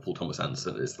trait of Paul Thomas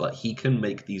Anderson. It's like he can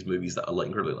make these movies that are like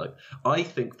incredibly like. I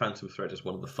think Phantom Thread is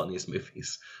one of the funniest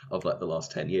movies of like the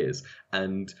last 10 years,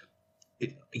 and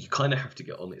you kind of have to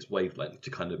get on its wavelength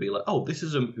to kind of be like, oh, this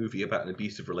is a movie about an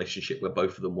abusive relationship where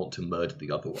both of them want to murder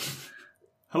the other one.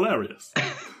 Hilarious.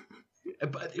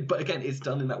 But again, it's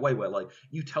done in that way where like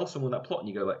you tell someone that plot and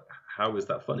you go like, how is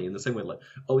that funny? In the same way, like,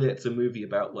 oh yeah, it's a movie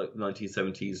about like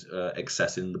 1970s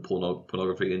excess in the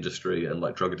pornography industry and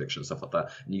like drug addiction and stuff like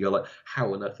that. And you go like,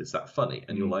 how on earth is that funny?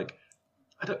 And you're like,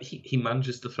 he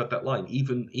manages to thread that line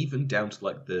even down to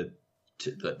like the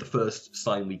first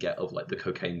sign we get of like the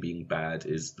cocaine being bad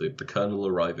is the colonel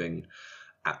arriving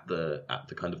at the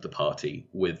kind of the party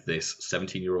with this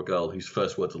 17-year-old girl whose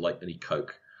first words are like, I need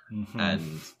coke. Mm-hmm.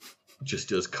 And just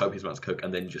does coke, his amounts of coke,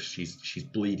 and then just she's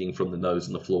bleeding from the nose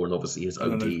and the floor, and obviously his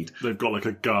OD'd. They've got like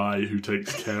a guy who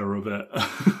takes care of it.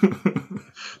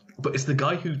 But it's the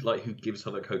guy who gives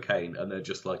her the cocaine, and they're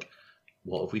just like,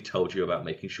 what have we told you about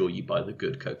making sure you buy the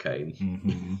good cocaine?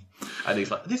 Mm-hmm. And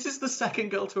he's like, this is the second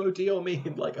girl to OD on me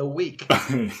in like a week.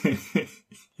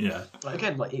 Yeah. Like,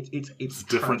 again, like it's a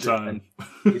different time.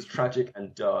 It's tragic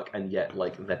and dark, and yet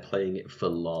like they're playing it for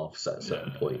laughs at a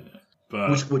certain point. Yeah.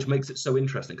 But... Which makes it so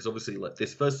interesting because obviously like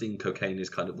this first scene, cocaine is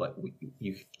kind of like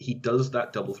he does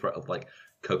that double threat of like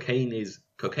cocaine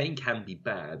can be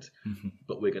bad, mm-hmm.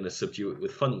 but we're going to subdue it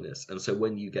with funniness. And so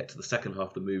when you get to the second half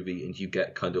of the movie and you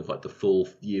get kind of like the full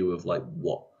view of like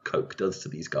what coke does to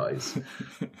these guys,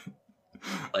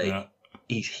 like yeah.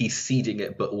 he's seeding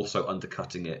it but also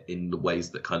undercutting it in the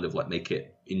ways that kind of like make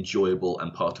it enjoyable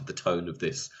and part of the tone of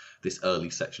this early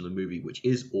section of the movie, which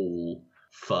is all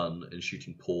fun and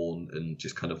shooting porn and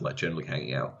just kind of like generally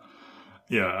hanging out.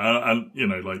 Yeah, and you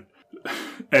know, like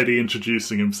Eddie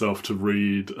introducing himself to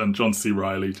Reed and John C.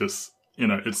 Reilly, just, you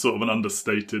know, it's sort of an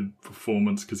understated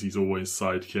performance because he's always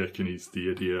sidekick and he's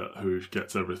the idiot who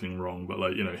gets everything wrong. But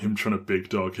like, you know, him trying to big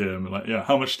dog him and like, yeah,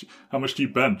 how much do you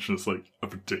bench? And it's like a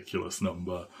ridiculous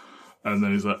number. And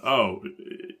then he's like, oh,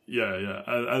 yeah.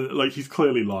 And like, he's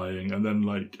clearly lying. And then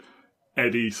like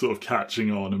Eddie sort of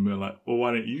catching on and being like, well,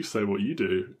 why don't you say what you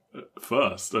do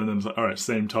first? And then it's like, all right,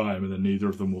 same time. And then neither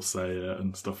of them will say it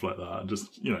and stuff like that. And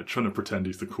just, you know, trying to pretend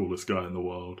he's the coolest guy in the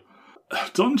world.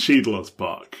 Don Cheadle as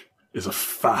Buck is a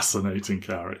fascinating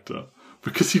character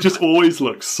because he just always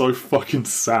looks so fucking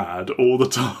sad all the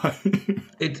time.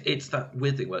 It's that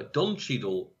weird thing where Don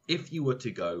Cheadle, if you were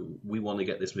to go, we want to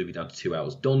get this movie down to 2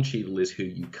 hours, Don Cheadle is who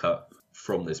you cut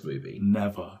from this movie.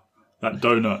 Never. That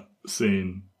donut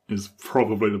scene is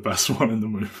probably the best one in the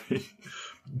movie.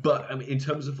 But I mean, in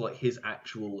terms of like his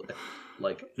actual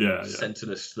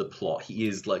centerness to the plot, he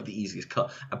is like the easiest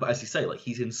cut. But as you say, like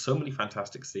he's in so many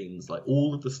fantastic scenes, like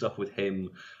all of the stuff with him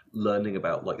learning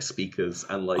about like speakers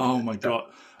and like. Oh my god,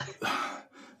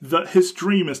 that his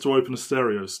dream is to open a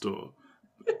stereo store.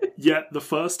 Yet the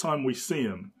first time we see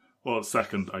him, or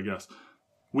second, I guess,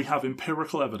 we have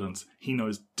empirical evidence he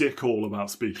knows dick all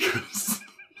about speakers.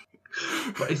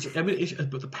 But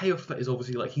but the payoff for that is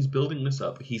obviously like he's building this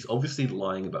up. He's obviously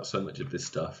lying about so much of this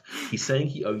stuff. He's saying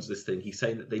he owns this thing. He's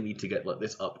saying that they need to get like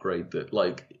this upgrade that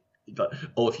like,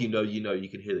 or if you know, you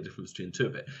can hear the difference between the two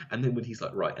of it. And then when he's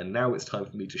like, right, and now it's time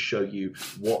for me to show you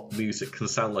what music can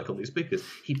sound like on these speakers,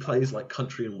 he plays like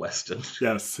country and western.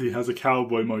 Yes, he has a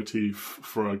cowboy motif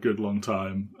for a good long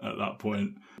time at that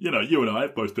point. You know, you and I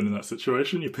have both been in that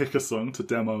situation. You pick a song to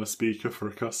demo a speaker for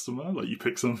a customer. Like, you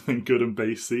pick something good and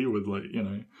bassy with, like, you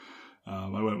know...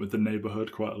 I went with The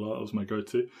Neighborhood quite a lot. That was my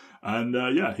go-to. And,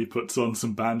 he puts on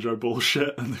some banjo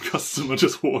bullshit and the customer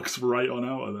just walks right on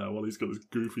out of there while he's got this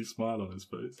goofy smile on his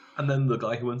face. And then the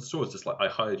guy who owns the store is just like, I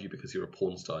hired you because you're a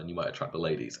porn star and you might attract the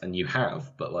ladies. And you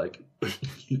have, but, like,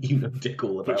 you know dick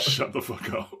all about it. Shut the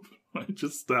fuck up. Like,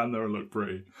 just stand there and look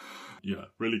pretty. Yeah,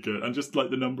 really good. And just, like,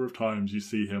 the number of times you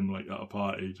see him, like, at a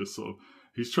party, just sort of...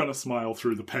 He's trying to smile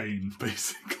through the pain,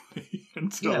 basically,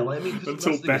 until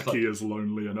Becky is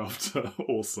lonely enough to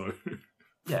also...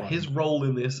 Yeah, his role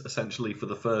in this, essentially, for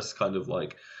the first kind of,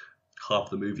 like, half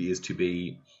of the movie is to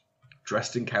be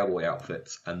dressed in cowboy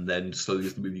outfits, and then slowly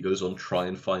as the movie goes on, try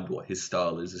and find what his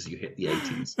style is as you hit the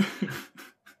 80s.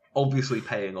 Obviously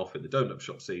paying off in the donut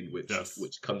shop scene,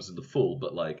 which comes in the full,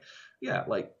 but, like, yeah,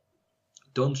 like,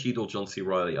 Don Cheadle, John C.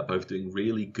 Reilly are both doing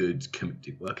really good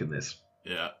comedic work in this.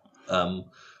 Yeah.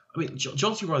 I mean,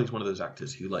 John C. Reilly is one of those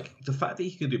actors who, like, the fact that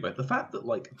he can do both, the fact that,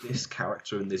 like, this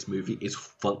character in this movie is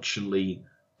functionally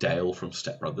Dale from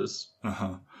Step Brothers.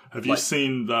 Uh-huh. Have you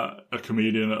seen that a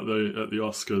comedian at the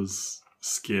Oscars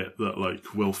skit that,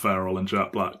 like, Will Ferrell and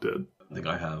Jack Black did? I think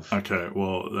I have. Okay,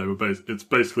 well, it's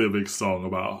basically a big song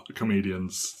about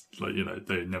comedians, like, you know,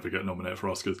 they never get nominated for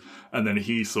Oscars. And then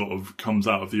he sort of comes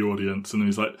out of the audience and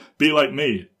he's like, be like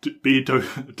me, do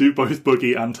both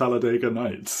Boogie and Talladega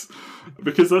Nights.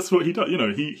 Because that's what he does. You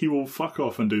know, he will fuck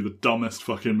off and do the dumbest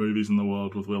fucking movies in the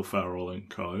world with Will Ferrell and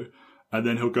co. And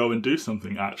then he'll go and do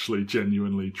something actually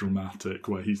genuinely dramatic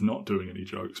where he's not doing any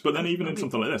jokes. But then even in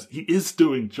something like this, he is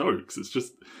doing jokes. It's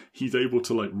just he's able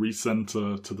to, like,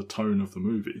 recenter to the tone of the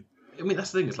movie. I mean,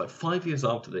 that's the thing. It's like 5 years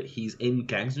after that, he's in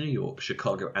Gangs of New York,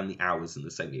 Chicago, and The Hours in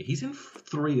the same year. He's in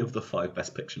 3 of the 5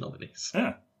 Best Picture nominees.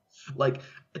 Yeah. Like,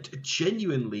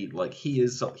 genuinely, like, he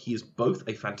is both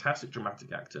a fantastic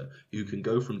dramatic actor who can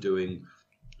go from doing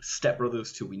Step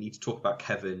Brothers to We Need to Talk About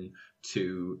Kevin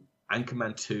to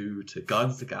Anchorman 2 to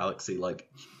Guardians of the Galaxy. Like,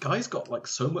 guy's got, like,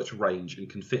 so much range and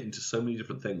can fit into so many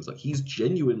different things. Like, he's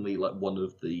genuinely, like, one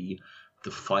of the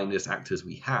finest actors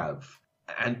we have.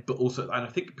 But I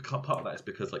think part of that is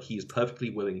because, like, he is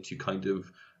perfectly willing to kind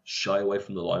of shy away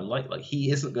from the limelight. Like,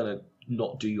 he isn't going to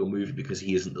not do your movie because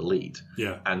he isn't the lead.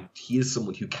 Yeah. And he is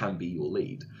someone who can be your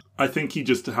lead. I think he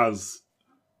just has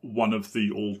one of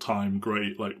the all-time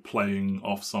great, like, playing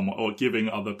off someone or giving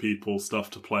other people stuff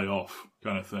to play off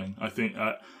kind of thing. I think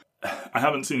I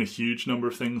haven't seen a huge number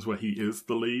of things where he is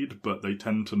the lead, but they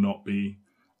tend to not be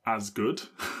as good.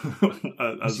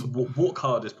 Walk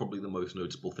Hard is probably the most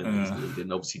noticeable thing he's the lead,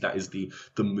 and obviously that is the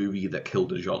movie that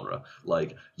killed a genre.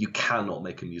 Like, you cannot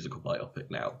make a musical biopic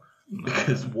now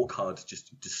because Walk Hard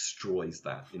just destroys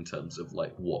that in terms of,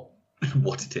 like, what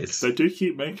it is. They do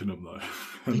keep making them, though.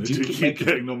 And they do keep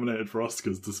getting nominated for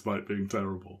Oscars despite being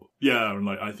terrible. Yeah, and,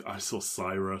 like, I saw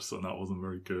Cyrus, and that wasn't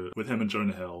very good, with him and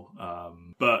Jonah Hill.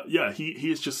 But yeah, he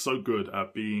is just so good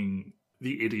at being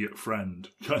the idiot friend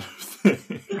kind of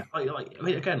thing. Yeah, I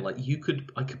mean, again, like,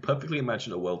 I could perfectly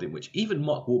imagine a world in which even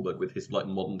Mark Wahlberg, with his, like,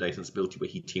 modern day sensibility, where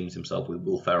he teams himself with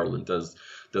Will Ferrell and does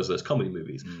those comedy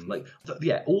movies, like,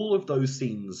 all of those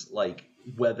scenes, like,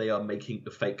 where they are making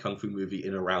the fake kung fu movie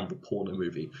in around the porno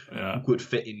movie, would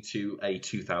fit into a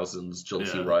 2000s John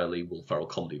C. Reilly, Will Ferrell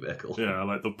comedy vehicle. Yeah,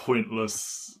 like the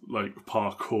pointless, like,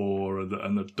 parkour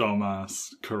and the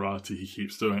dumbass karate he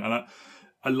keeps doing, and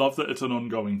I love that it's an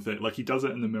ongoing thing. Like, he does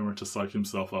it in the mirror to psych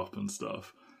himself up and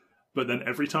stuff. But then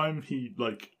every time he,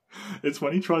 like... It's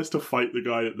when he tries to fight the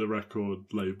guy at the record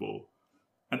label.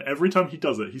 And every time he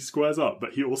does it, he squares up,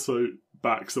 but he also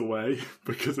backs away.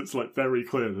 Because it's, like, very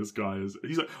clear this guy is...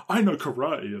 He's like, I know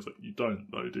karate. It's like, you don't,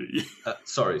 though, do you?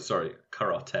 Sorry.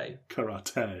 Karate.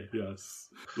 Karate, yes.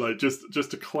 Like,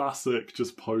 just a classic,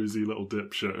 just posy little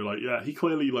dipshit. Like, yeah, he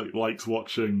clearly, like, likes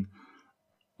watching,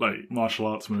 like, martial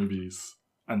arts movies.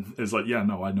 and is like, yeah,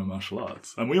 no, I know martial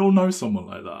arts. And we all know someone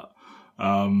like that.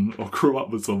 Or grew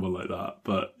up with someone like that.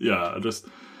 But yeah,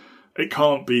 it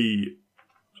can't be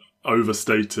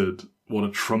overstated what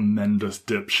a tremendous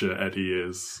dipshit Eddie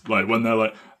is. Like, when they're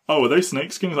like, oh, are they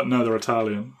snakeskin? He's like, no, they're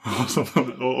Italian. Or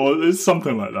something, or it's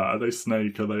something like that. Are they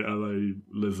snake? Are they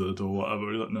lizard? Or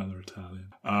whatever. He's like, no, they're Italian.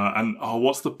 And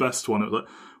what's the best one? It was like,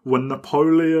 when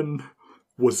Napoleon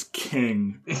was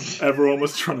king, everyone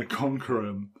was trying to conquer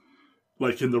him,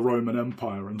 like in the Roman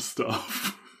Empire and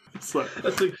stuff. It's like,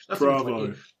 that's bravo.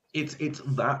 Like, it's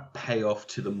that payoff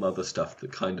to the mother stuff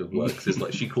that kind of works. It's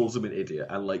like, she calls him an idiot,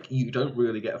 and like, you don't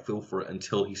really get a feel for it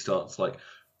until he starts like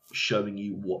showing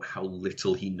you how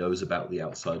little he knows about the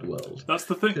outside world. That's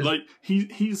the thing. Like,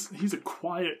 he's a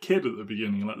quiet kid at the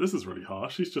beginning. Like, this is really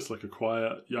harsh. He's just like a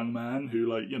quiet young man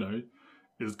who, like, you know,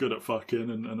 is good at fucking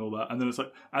and all that. And then it's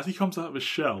like, as he comes out of his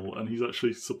shell and he's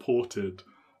actually supported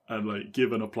and like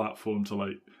given a platform to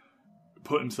like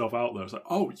put himself out there, it's like,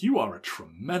 oh, you are a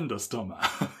tremendous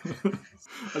dumbass.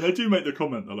 And they do make the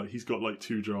comment that like he's got like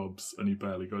 2 jobs and he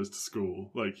barely goes to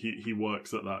school. Like, he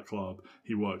works at that club,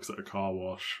 he works at a car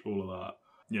wash, all of that.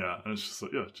 Yeah, and it's just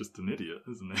like, yeah, just an idiot,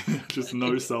 isn't he? Just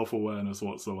no self-awareness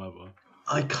whatsoever.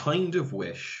 I kind of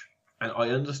wish, and I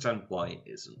understand why it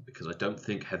isn't, because I don't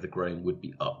think Heather Graham would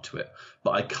be up to it,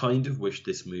 but I kind of wish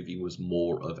this movie was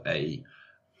more of a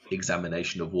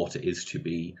examination of what it is to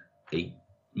be a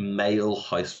male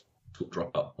high school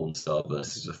dropout porn star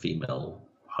versus a female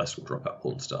high school dropout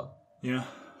porn star. Yeah.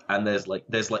 And there's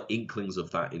like inklings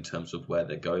of that in terms of where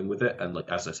they're going with it. And like,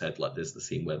 as I said, like, there's the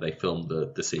scene where they filmed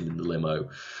the scene in the limo,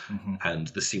 and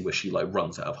the scene where she like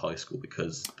runs out of high school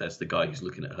because there's the guy who's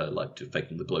looking at her like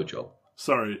faking the blowjob.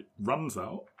 Sorry, runs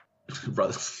out?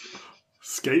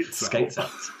 Skates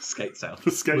out.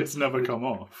 The skates never come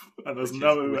off. And there's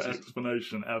no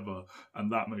explanation ever.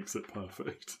 And that makes it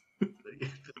perfect.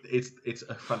 It's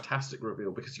a fantastic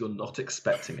reveal because you're not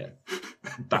expecting it.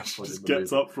 That's she just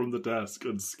gets up from the desk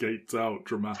and skates out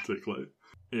dramatically.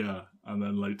 Yeah, and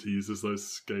then later uses those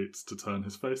skates to turn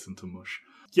his face into mush.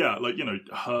 Yeah, like, you know,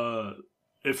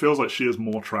 it feels like she is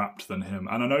more trapped than him.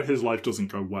 And I know his life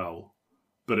doesn't go well,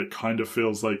 but it kind of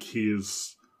feels like he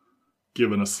is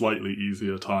given a slightly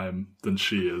easier time than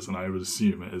she is. And I would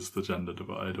assume it is the gender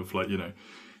divide of, like, you know,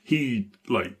 he,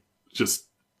 like, just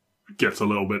gets a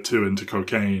little bit too into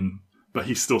cocaine, but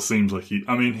he still seems like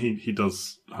he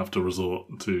does have to resort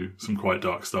to some quite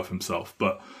dark stuff himself,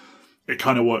 but it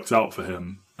kind of works out for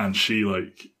him, and she,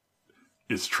 like,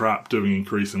 is trapped doing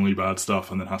increasingly bad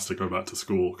stuff and then has to go back to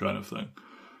school kind of thing.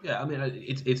 Yeah, I mean,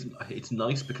 it's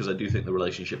nice because I do think the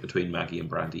relationship between Maggie and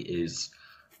Brandy is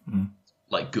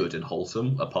like good and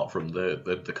wholesome, apart from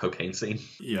the cocaine scene.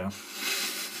 Yeah.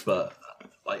 But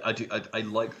I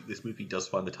like that this movie does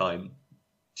find the time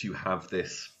to have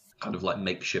this kind of like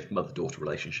makeshift mother-daughter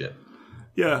relationship.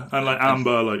 Yeah, and like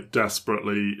Amber, like,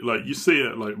 desperately, like, you see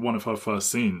it, like, one of her first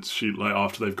scenes, she, like,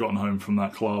 after they've gotten home from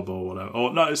that club or whatever,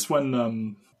 or no, it's when,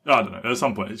 I don't know, at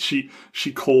some point, she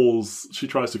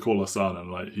tries to call her son,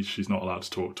 and, like, she's not allowed to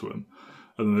talk to him,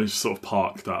 and then they just sort of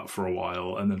park that for a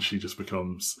while, and then she just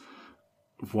becomes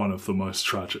one of the most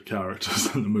tragic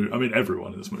characters in the movie. I mean,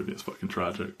 everyone in this movie is fucking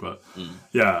tragic, but,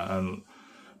 yeah,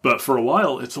 but for a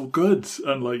while, it's all good,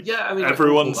 and like, yeah, I mean,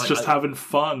 everyone's just having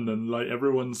fun, and like,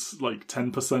 everyone's like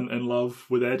 10% in love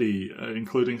with Eddie,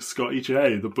 including Scotty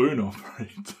J, the Boone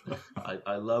operator.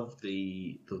 I love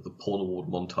the porn award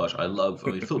montage. I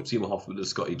mean, Philip Seymour Hoffman as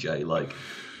Scotty J. Like,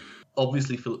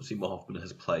 obviously, Philip Seymour Hoffman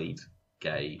has played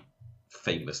gay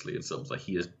famously in some. Like,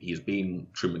 he has been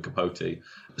Truman Capote.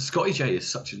 Scotty J is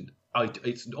such an.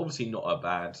 It's obviously not a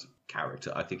bad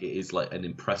character. I think it is like an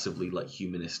impressively like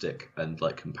humanistic and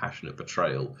like compassionate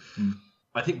portrayal.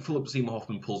 I think Philip Seymour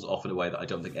Hoffman pulls it off in a way that I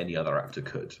don't think any other actor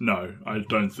could. No, I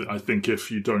don't. I think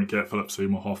if you don't get Philip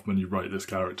Seymour Hoffman, you write this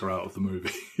character out of the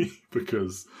movie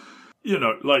because, you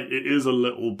know, like, it is a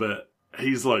little bit.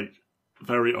 He's like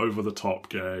very over the top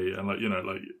gay, and like, you know,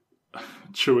 like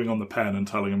chewing on the pen and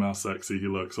telling him how sexy he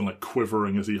looks, and like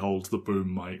quivering as he holds the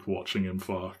boom mic, watching him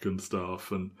fuck and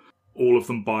stuff, and all of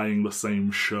them buying the same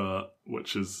shirt,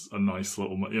 which is a nice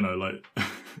little, you know, like,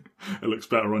 it looks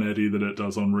better on Eddie than it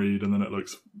does on Reed, and then it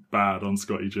looks bad on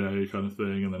Scotty J kind of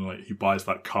thing, and then, like, he buys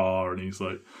that car, and he's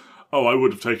like, oh, I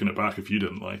would have taken it back if you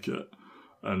didn't like it,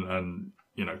 and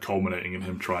you know, culminating in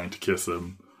him trying to kiss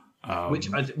him.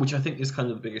 Which I think is kind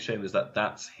of the biggest shame, is that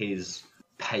that's his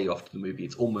payoff to the movie.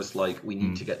 It's almost like we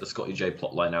need to get the Scotty J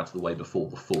plotline out of the way before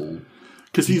the fall.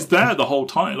 Because he's there the whole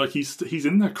time, like, he's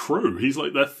in their crew. He's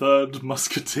like their third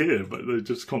musketeer, but they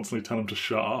just constantly tell him to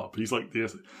shut up. He's like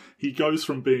he goes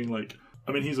from being like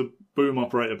I mean, he's a boom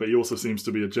operator, but he also seems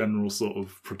to be a general sort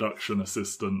of production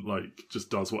assistant, like,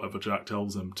 just does whatever Jack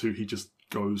tells him to. He just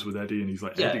goes with Eddie, and he's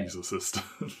like Eddie's assistant.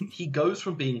 He goes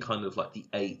from being kind of like the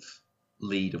 8th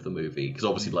lead of the movie, because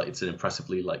obviously like it's an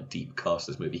impressively like deep cast,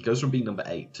 this movie. He goes from being number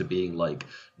 8 to being like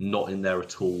not in there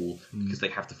at all, because they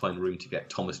have to find room to get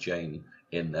Thomas Jane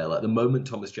in there. Like the moment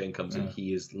Thomas Jane comes in,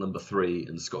 he is number 3,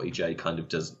 and Scotty J kind of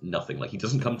does nothing. Like he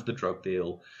doesn't come to the drug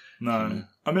deal. No.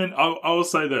 I mean, I will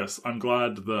say this. I'm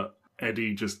glad that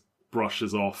Eddie just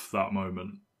brushes off that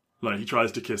moment. Like, he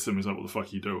tries to kiss him, he's like, what the fuck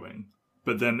are you doing?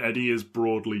 But then Eddie is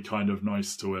broadly kind of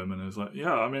nice to him and is like,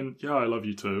 yeah, I mean, yeah, I love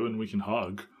you too, and we can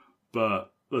hug,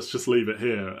 but let's just leave it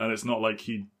here. And it's not like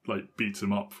he, like, beats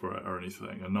him up for it or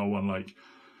anything, and no one, like,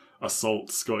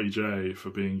 assaults Scotty J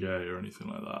for being gay or anything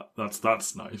like that.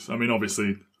 That's nice. I mean,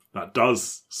 obviously, that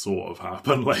does sort of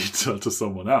happen later to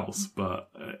someone else, but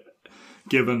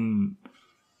given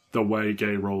the way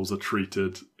gay roles are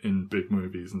treated in big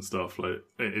movies and stuff, like,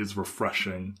 it is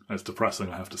refreshing. It's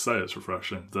depressing, I have to say it's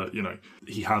refreshing, that, you know,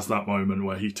 he has that moment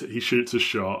where he shoots his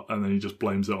shot and then he just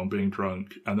blames it on being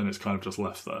drunk, and then it's kind of just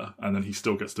left there, and then he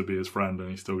still gets to be his friend and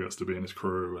he still gets to be in his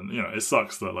crew, and, you know, it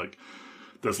sucks that, like,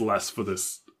 there's less for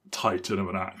this titan of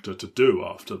an actor to do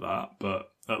after that,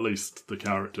 but at least the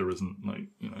character isn't, like,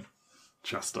 you know,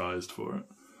 chastised for it.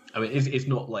 I mean, it's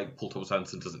not like Paul Thomas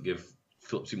Anderson doesn't give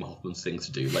Philip Seymour Hoffman things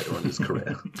to do later on in his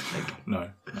career. Like, no.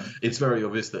 It's very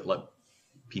obvious that like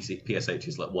PSH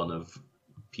is like one of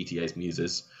PTA's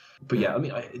muses. But yeah, I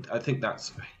mean, I think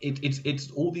that's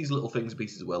it's all these little things and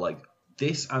pieces where like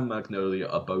this and Magnolia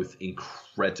are both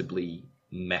incredibly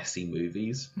messy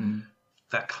movies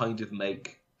that kind of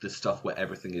make the stuff where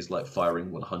everything is like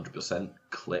firing 100%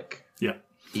 click. Yeah.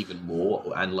 Even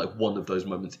more, and like one of those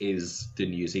moments is the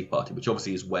New Year's Eve party, which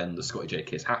obviously is when the Scotty J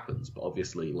kiss happens, but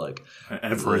obviously like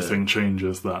everything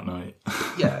changes that night.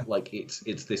 Yeah, like it's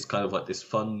this kind of like this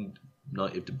fun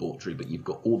night of debauchery, but you've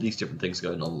got all these different things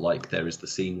going on. Like there is the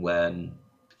scene when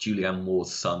Julianne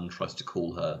Moore's son tries to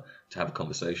call her to have a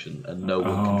conversation, and no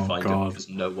one can find her because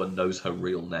no one knows her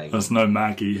real name. There's no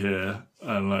Maggie here,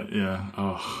 and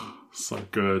like so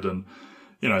good. And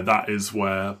you know, that is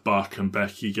where Buck and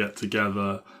Becky get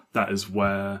together. That is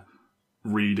where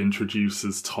Reed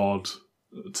introduces Todd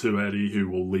to Eddie, who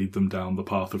will lead them down the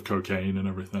path of cocaine and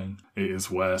everything. It is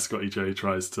where Scotty J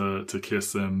tries to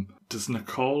kiss him. Does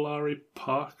Nicole Ari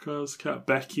Parker's cat?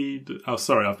 Becky... Oh,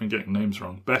 sorry, I've been getting names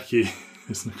wrong. Becky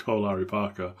is Nicole Ari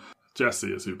Parker.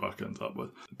 Jesse is who Buck ends up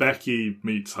with. Becky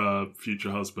meets her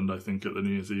future husband, I think, at the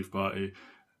New Year's Eve party.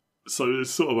 So it's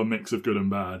sort of a mix of good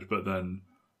and bad, but then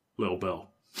Little Bill.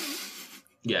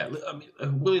 Yeah, I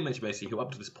mean, William H. Macy, who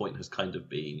up to this point has kind of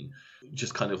been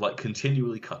just kind of like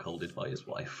continually cuckolded by his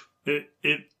wife.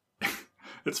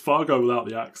 It's Fargo without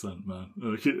the accent, man.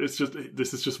 It's just,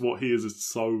 this is just what he is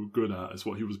so good at. It's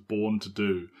what he was born to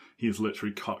do. He is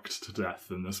literally cucked to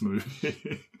death in this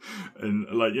movie. And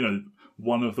like, you know,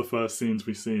 one of the first scenes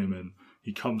we see him in,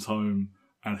 he comes home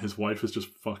and his wife is just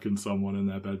fucking someone in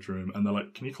their bedroom, and they're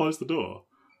like, "Can you close the door?"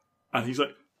 And he's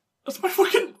like, "That's my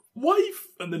fucking wife!"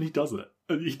 And then he does it.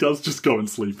 And he does just go and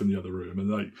sleep in the other room.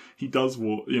 And like, he does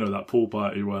walk, you know, that pool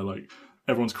party where like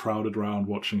everyone's crowded around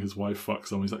watching his wife fuck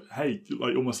someone. He's like, "Hey,"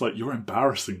 like almost like, "You're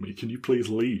embarrassing me. Can you please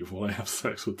leave while I have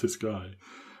sex with this guy?"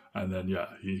 And then yeah,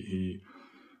 he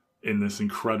in this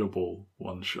incredible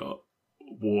one shot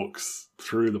walks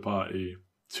through the party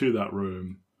to that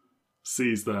room,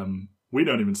 sees them. We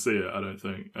don't even see it, I don't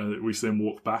think. We see him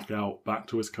walk back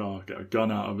to his car, get a gun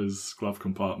out of his glove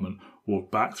compartment, walk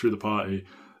back through the party.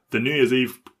 The New Year's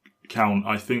Eve count,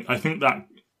 I think that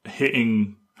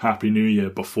hitting Happy New Year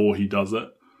before he does it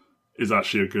is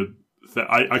actually a good thing.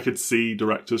 I could see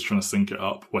directors trying to sync it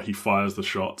up where he fires the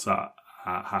shots at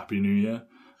Happy New Year.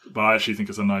 But I actually think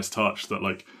it's a nice touch that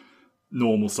like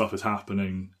normal stuff is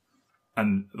happening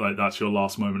and like that's your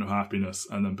last moment of happiness,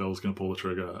 and then Bill's going to pull the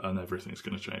trigger and everything's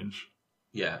going to change.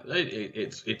 Yeah,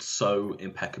 it's so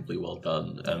impeccably well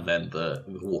done, and then the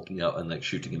walking out and like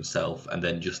shooting himself, and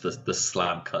then just the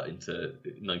slam cut into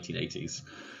 1980s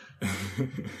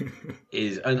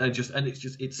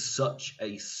it's such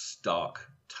a stark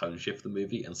tone shift the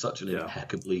movie, and such an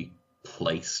impeccably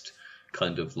placed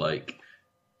kind of like,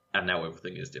 and now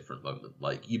everything is different moment.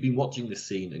 Like you've been watching this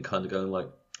scene and kind of going like,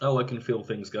 oh, I can feel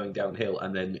things going downhill,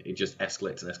 and then it just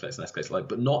escalates and escalates and escalates, like,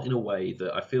 but not in a way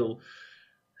that I feel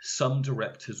some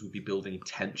directors would be building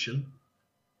tension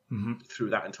through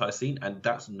that entire scene, and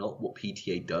that's not what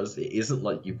PTA does. It isn't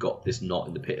like you've got this knot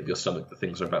in the pit of your stomach that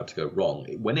things are about to go wrong.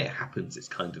 When it happens, it's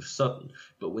kind of sudden,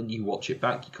 but when you watch it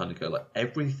back, you kind of go like,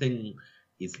 everything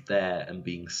is there and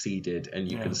being seeded,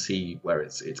 and you can see where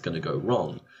it's going to go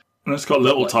wrong. And it's got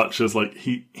little touches, like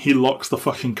he locks the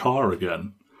fucking car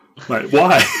again. Like,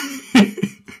 why?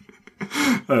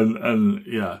 and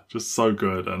yeah, just so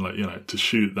good. And like, you know, to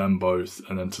shoot them both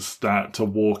and then to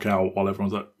walk out while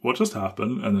everyone's like, what just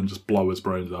happened? And then just blow his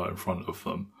brains out in front of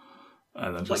them.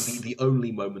 And then just like the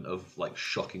only moment of like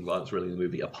shocking violence really in the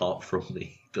movie, apart from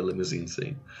the limousine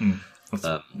scene.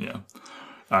 Yeah.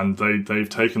 And they've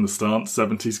taken the stance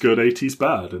 70s good, 80s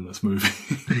bad in this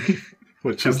movie.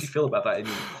 How do you feel about that?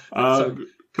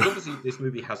 Because obviously this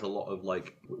movie has a lot of,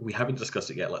 like, we haven't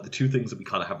discussed it yet. Like, the two things that we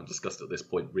kind of haven't discussed at this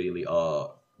point really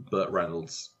are Burt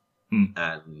Reynolds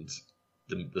and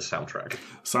the soundtrack. The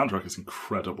soundtrack is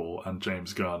incredible, and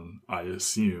James Gunn, I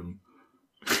assume,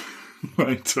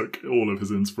 took all of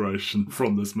his inspiration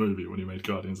from this movie when he made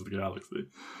Guardians of the Galaxy.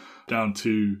 Down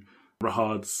to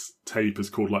Rahad's tape is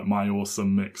called, like, My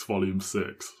Awesome Mix Volume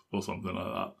 6 or something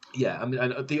like that. Yeah, I mean,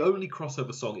 and the only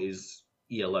crossover song is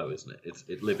ELO, isn't it?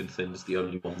 It Living Thin is the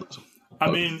only one that's... I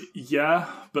mean, yeah,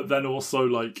 but then also,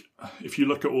 like, if you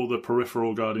look at all the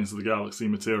peripheral Guardians of the Galaxy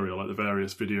material, like the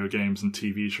various video games and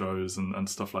TV shows and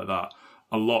stuff like that,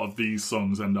 a lot of these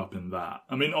songs end up in that.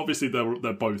 I mean, obviously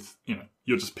they're both, you know,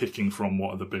 you're just picking from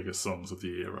what are the biggest songs of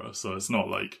the era, so it's not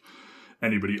like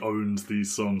anybody owns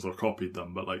these songs or copied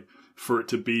them, but like, for it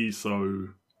to be so...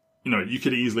 You know, you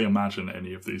could easily imagine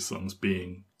any of these songs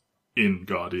being in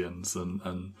Guardians and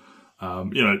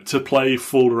you know, to play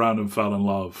Fooled Around and Fell in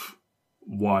Love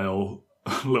while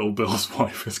Little Bill's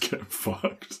wife is getting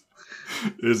fucked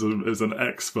is an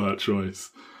expert choice.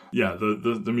 Yeah,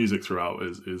 the music throughout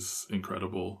is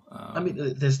incredible. I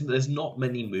mean, there's not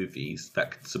many movies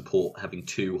that can support having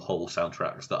two whole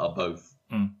soundtracks that are both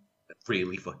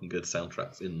really fucking good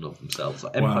soundtracks in and of themselves.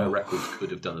 Like Empire Records could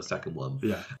have done a second one.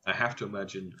 Yeah. I have to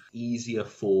imagine easier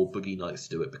for Boogie Nights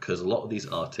to do it because a lot of these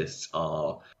artists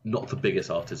are not the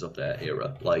biggest artists of their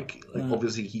era. Like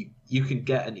obviously you can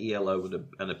get an ELO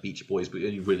and a Beach Boys, but you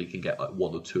only really can get like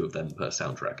one or two of them per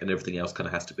soundtrack, and everything else kind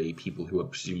of has to be people who are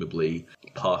presumably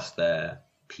past their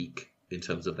peak in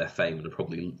terms of their fame and are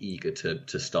probably eager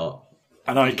to start.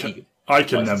 And I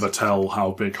can never tell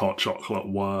how big Hot Chocolate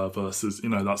were versus, you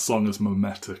know, that song is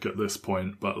mimetic at this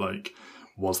point, but like,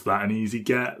 was that an easy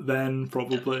get then?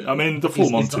 Probably. I mean, the Full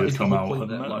Monty had come out,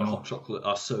 hadn't it? Like, Hot Chocolate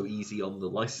are so easy on the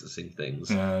licensing things,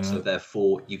 so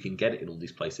therefore you can get it in all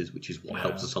these places, which is what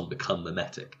helps the song become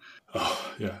mimetic.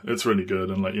 Oh, yeah, it's really good,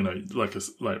 and like, you know, like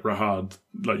Rahad,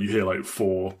 like you hear like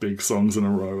 4 big songs in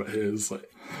a row at his, like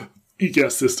you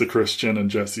get Sister Christian and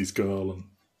Jesse's Girl and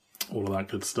all of that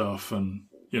good stuff, and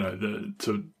you know,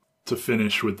 to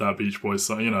finish with that Beach Boys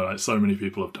song, you know, like so many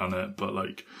people have done it, but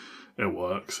like it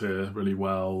works here really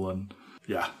well, and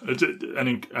yeah,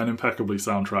 an impeccably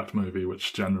soundtracked movie,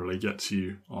 which generally gets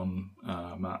you on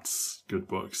Matt's good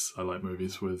books. I like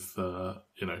movies with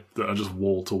you know, that are just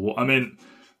wall to wall. I mean,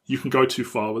 you can go too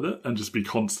far with it and just be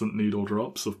constant needle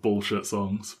drops of bullshit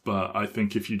songs, but I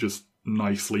think if you just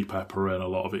nicely pepper in a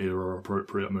lot of era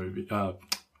appropriate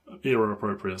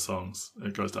songs,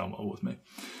 it goes down well with me.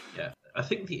 Yeah, I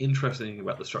think the interesting thing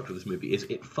about the structure of this movie is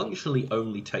it functionally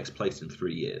only takes place in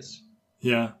 3 years.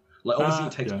 Yeah. Like, obviously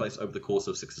it takes place over the course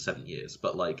of 6 or 7 years,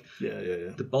 but like,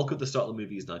 the bulk of the start of the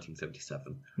movie is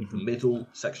 1977. The middle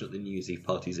section of the New Year's Eve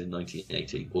party is in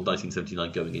 1980, or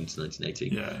 1979 going into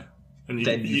 1980. Yeah. And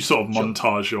then you sort of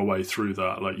montage your way through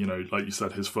that, like, you know, like you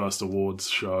said, his first awards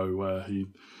show where he,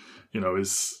 you know,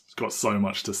 is got so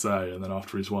much to say, and then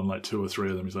after he's won like 2 or 3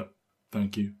 of them, he's like,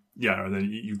 thank you. Yeah, and then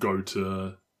you go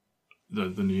to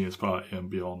the New Year's party and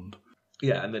beyond.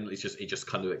 Yeah, and then it just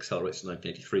kind of accelerates to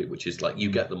 1983, which is like,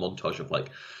 you get the montage of like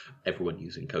everyone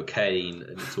using cocaine,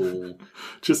 and it's all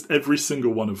just every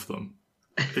single one of them,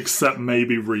 except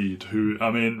maybe Reed, who,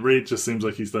 I mean, Reed just seems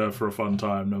like he's there for a fun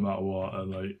time no matter what, and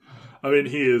like, I mean,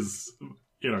 he is,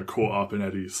 you know, caught up in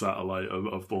Eddie's satellite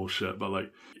of bullshit, but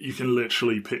like, you can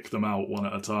literally pick them out one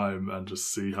at a time and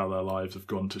just see how their lives have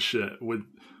gone to shit, with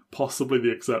possibly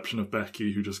the exception of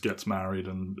Becky, who just gets married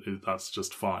and that's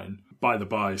just fine. By the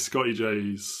by, Scotty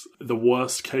J's the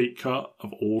worst cake cut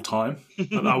of all time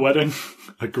at that wedding.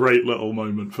 A great little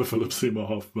moment for Philip Seymour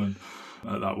Hoffman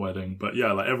at that wedding. But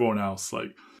yeah, like everyone else,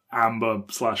 like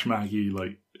Amber/Maggie,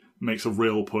 like makes a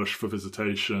real push for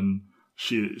visitation.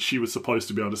 She was supposed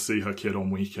to be able to see her kid on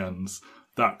weekends.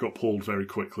 That got pulled very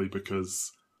quickly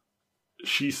because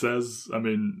she says, I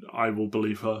mean, I will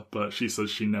believe her, but she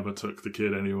says she never took the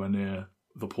kid anywhere near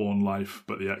the porn life,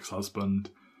 but the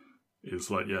ex-husband is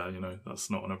like, yeah, you know,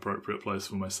 that's not an appropriate place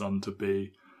for my son to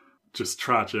be. Just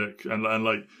tragic. And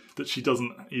like, that she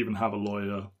doesn't even have a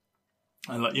lawyer.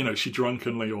 And like, you know, she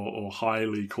drunkenly or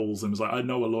highly calls him, is like, I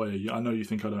know a lawyer. I know you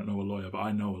think I don't know a lawyer, but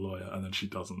I know a lawyer. And then she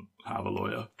doesn't have a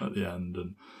lawyer at the end.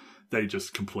 And they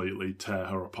just completely tear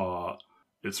her apart.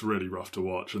 It's really rough to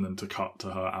watch, and then to cut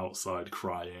to her outside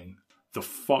crying. The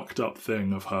fucked up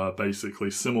thing of her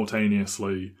basically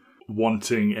simultaneously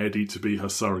wanting Eddie to be her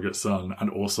surrogate son and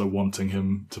also wanting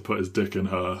him to put his dick in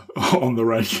her on the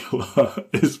regular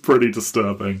is pretty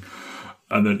disturbing.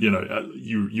 And then,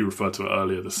 you referred to it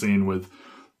earlier, the scene with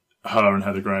her and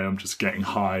Heather Graham just getting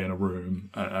high in a room,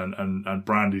 and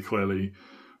Brandy clearly,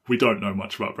 we don't know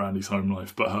much about Brandy's home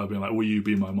life, but her being like, will you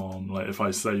be my mom? Like, if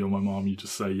I say you're my mom, you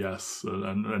just say yes,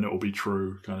 and it will be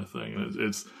true, kind of thing.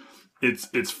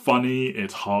 It's funny,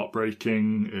 it's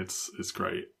heartbreaking, it's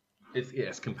great.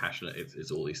 It's compassionate,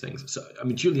 it's all these things. So, I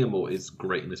mean, Julianne Moore is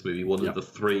great in this movie, one of the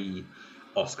 3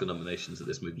 Oscar nominations that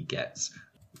this movie gets.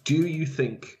 Do you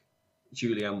think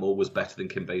Julianne Moore was better than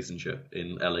Kim Basinger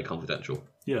in LA Confidential?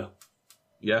 Yeah.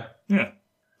 Yeah? Yeah.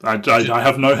 I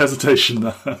have no hesitation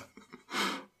there.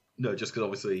 No, just because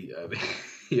obviously,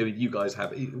 you guys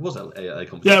have... It was LA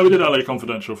Confidential. Yeah, we did LA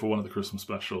Confidential for one of the Christmas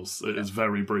specials. It is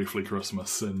very briefly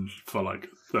Christmas for like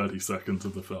 30 seconds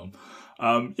of the film.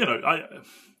 I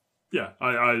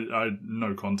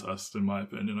no contest in my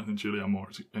opinion. I think Julianne Moore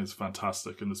is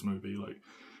fantastic in this movie. Like,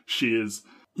 she is,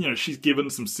 she's given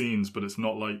some scenes, but it's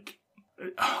not like,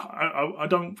 I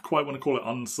don't quite want to call it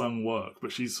unsung work,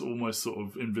 but she's almost sort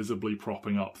of invisibly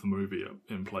propping up the movie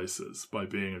in places by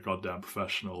being a goddamn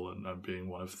professional and being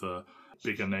one of the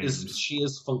bigger names. She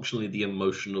is functionally the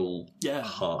emotional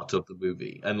heart of the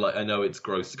movie. And like, I know it's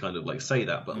gross to kind of like say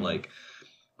that, but like,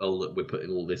 oh, look, we're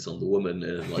putting all this on the woman,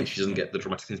 and like she doesn't get the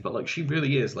dramatic things, but like she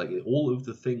really is like all of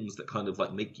the things that kind of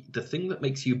like make the thing that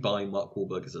makes you buy Mark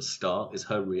Wahlberg as a star is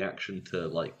her reaction to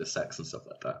like the sex and stuff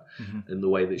like that, and the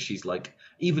way that she's like,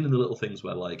 even in the little things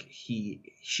where like she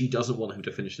doesn't want him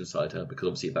to finish inside her because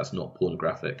obviously that's not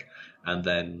pornographic, and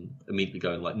then immediately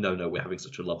going like, no, we're having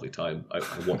such a lovely time, I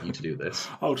want you to do this.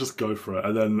 I'll just go for it,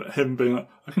 and then him being like,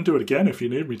 I can do it again if you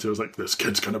need me to. It's like, this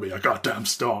kid's gonna be a goddamn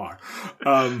star.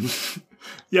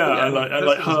 Yeah, and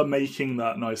like her making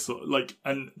that nice like,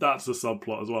 and that's the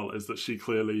subplot as well, is that she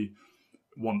clearly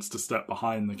wants to step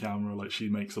behind the camera. Like, she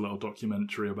makes a little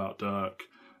documentary about Dirk,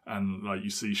 and like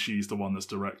you see she's the one that's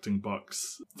directing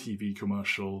Buck's TV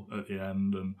commercial at the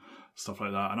end and stuff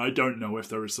like that. And I don't know if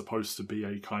there is supposed to be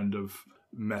a kind of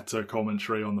meta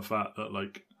commentary on the fact that,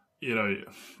 like,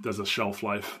 there's a shelf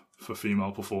life for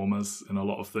female performers in a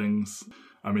lot of things.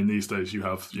 I mean, these days you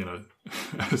have,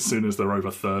 as soon as they're over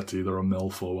 30, they're a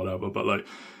MILF or whatever. But, like,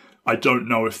 I don't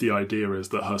know if the idea is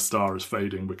that her star is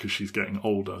fading because she's getting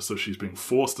older, so she's being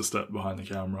forced to step behind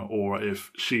the camera, or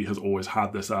if she has always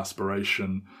had this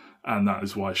aspiration and that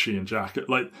is why she and Jack...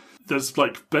 Like, there's,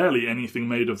 like, barely anything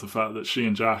made of the fact that she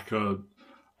and Jack are...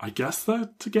 I guess they're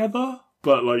together,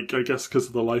 but, like, I guess because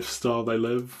of the lifestyle they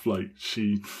live, like,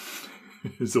 she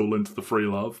is all into the free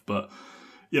love, but...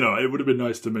 it would have been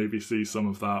nice to maybe see some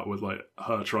of that with, like,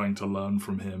 her trying to learn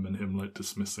from him and him, like,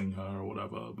 dismissing her or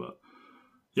whatever. But,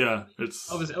 yeah, it's...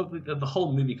 Obviously, the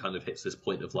whole movie kind of hits this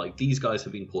point of, like, these guys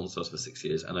have been porn stars for 6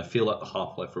 years, and I feel like the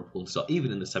half-life for a porn star,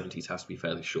 even in the 70s, has to be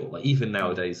fairly short. Like, even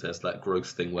nowadays, there's that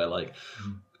gross thing where, like,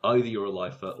 either you're a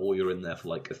lifer or you're in there for,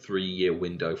 like, a 3-year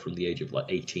window from the age of, like,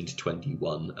 18 to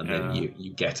 21, and then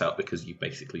you get out because you've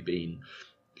basically been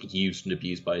used and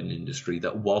abused by an industry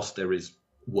that, whilst there is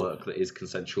work that is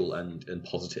consensual and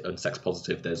positive and sex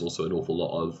positive, there's also an awful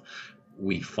lot of,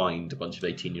 we find a bunch of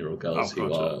 18-year-old girls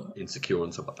who are insecure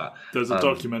and stuff like that. There's a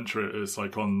documentary, it's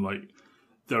like on, like,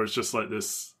 there is just like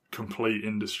this complete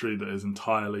industry that is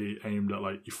entirely aimed at,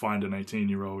 like, you find an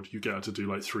 18-year-old, you get her to do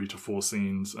like 3 to 4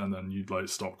 scenes, and then you'd like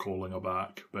stop calling her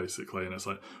back, basically. And it's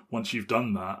like, once you've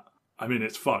done that, I mean,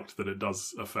 it's fucked that it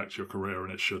does affect your career,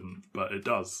 and it shouldn't, but it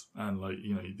does. And, like,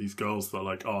 these girls that,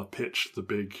 like, pitched the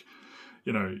big,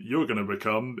 you're going to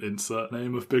become insert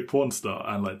name of big porn star,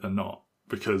 and, like, they're not,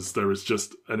 because there is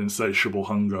just an insatiable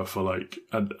hunger for, like,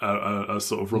 a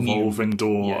sort of revolving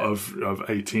door of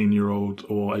 18-year-old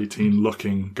or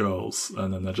 18-looking girls,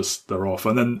 and then they're off.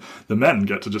 And then the men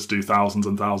get to just do thousands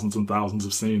and thousands and thousands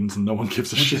of scenes, and no one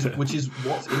gives a shit. Which is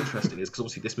what's interesting, is because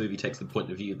obviously this movie takes the point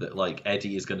of view that, like,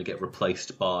 Eddie is going to get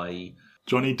replaced by...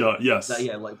 Johnny Doe, yes.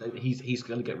 He's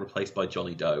going to get replaced by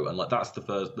Johnny Doe, and like that's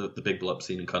the big blow up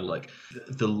scene, and kind of like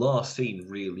the last scene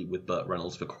really with Burt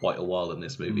Reynolds for quite a while in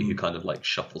this movie, who kind of like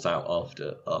shuffles out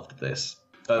after this.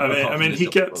 I mean, he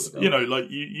gets, like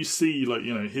you see, like,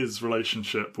 his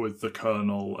relationship with the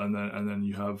Colonel, and then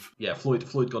you have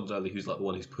Floyd Gonzalez, who's like the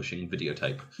one who's pushing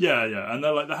videotape. Yeah, and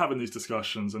they're having these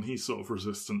discussions, and he's sort of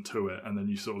resistant to it, and then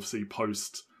you sort of see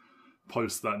post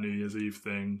that New Year's Eve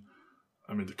thing.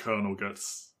 I mean, the Colonel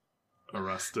gets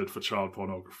arrested for child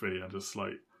pornography, and just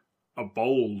like a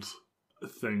bold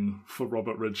thing for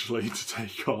Robert Ridgely to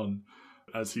take on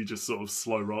as he just sort of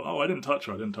slow roll. Oh, I didn't touch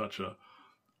her.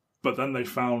 But then they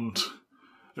found...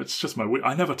 It's just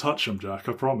I never touch them, Jack,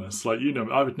 I promise. Like,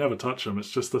 I would never touch them. It's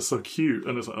just they're so cute.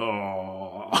 And it's like,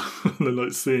 oh. And then,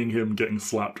 like, seeing him getting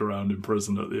slapped around in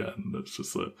prison at the end. It's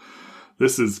just like,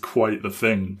 this is quite the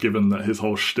thing, given that his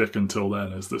whole shtick until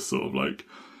then is this sort of, like,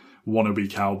 wannabe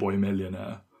cowboy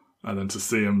millionaire. And then to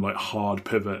see him, like, hard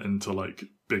pivot into, like,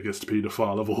 biggest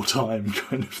paedophile of all time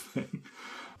kind of thing.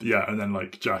 Yeah, and then,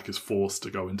 like, Jack is forced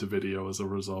to go into video as a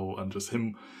result. And just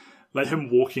him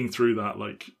walking through that,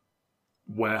 like,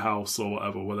 warehouse or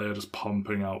whatever where they're just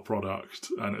pumping out product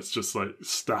and it's just like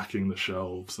stacking the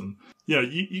shelves. And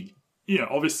you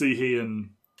obviously he and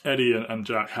Eddie and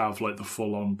Jack have like the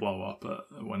full-on blow up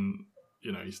when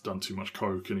he's done too much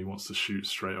coke and he wants to shoot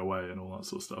straight away and all that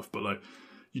sort of stuff. But like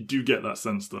you do get that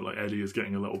sense that like Eddie is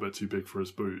getting a little bit too big for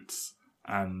his boots,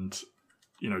 and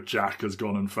Jack has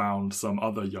gone and found some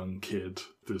other young kid,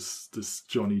 this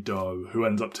Johnny Doe, who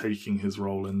ends up taking his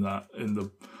role in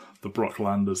the Brock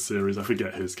Landers series. I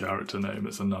forget his character name.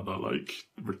 It's another, like,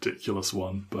 ridiculous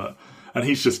one. And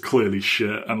he's just clearly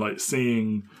shit. And, like,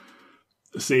 seeing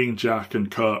Jack and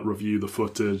Kurt review the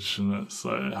footage, and it's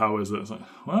like, how is it? It's like,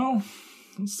 well,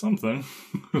 it's something.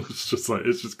 It's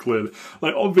just clearly...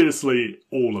 Like, obviously,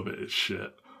 all of it is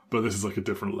shit. But this is, like, a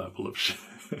different level of shit.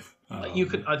 I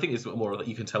think it's more like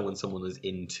you can tell when someone is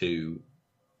into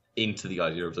the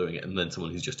idea of doing it, and then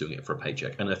someone who's just doing it for a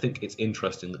paycheck. And I think it's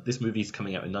interesting that this movie is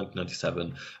coming out in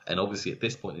 1997, and obviously at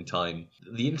this point in time,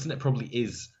 the internet probably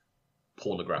is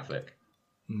pornographic,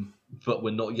 but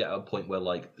we're not yet at a point where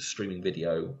like streaming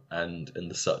video and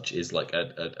the such is like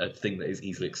a thing that is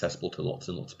easily accessible to lots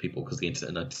and lots of people, because the internet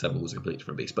in 97 was a completely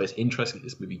different beast. But it's interesting that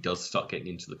this movie does start getting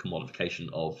into the commodification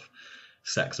of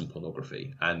sex and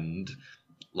pornography, and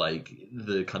like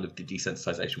the kind of the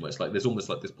desensitization where it's like there's almost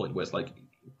like this point where it's like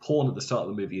porn at the start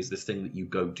of the movie is this thing that you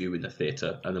go do in a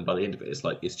theater, and then by the end of it it's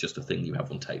like it's just a thing you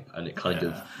have on tape, and it kind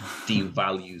of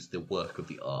devalues the work of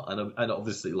the art. And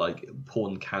obviously like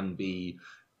porn can be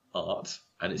art,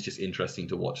 and it's just interesting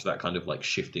to watch that kind of like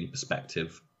shifting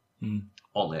perspective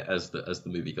on it as the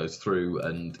movie goes through.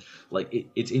 And like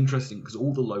it's interesting because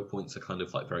all the low points are kind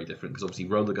of like very different, because obviously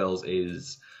Roller Girls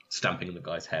is stamping in the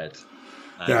guy's head.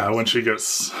 Yeah, when she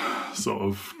gets sort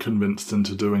of convinced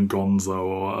into doing Gonzo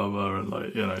or whatever, and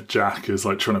like, Jack is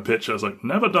like trying to pitch it. It's like,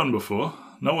 never done before.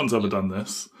 No one's ever done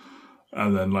this.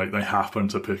 And then like they happen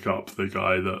to pick up the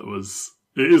guy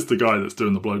it is the guy that's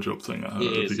doing the blowjob thing at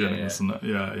the beginning, isn't it?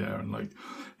 Yeah. And like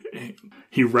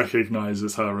he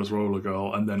recognizes her as Roller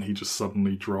Girl, and then he just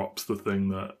suddenly drops the thing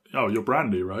that, oh, you're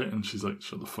Brandy, right? And she's like,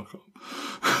 shut the fuck up.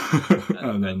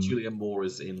 and then Julianne Moore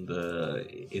is in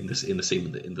the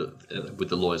scene with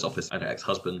the lawyer's office and her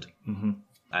ex-husband. Mm-hmm.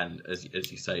 And as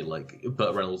you say, like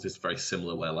Burt Reynolds is very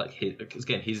similar, where like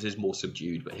his is more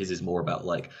subdued, but his is more about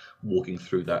like walking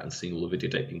through that and seeing all the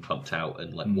videotape being pumped out,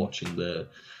 and like watching the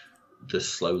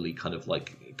slowly kind of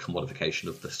like commodification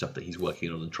of the stuff that he's working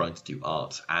on and trying to do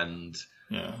art. And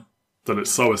that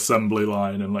it's so assembly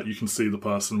line, and like you can see the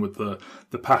person with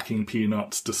the packing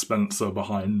peanuts dispenser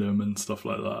behind him and stuff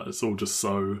like that. It's all just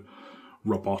so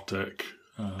robotic.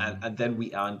 And then we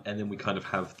kind of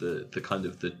have the kind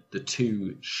of the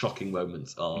two shocking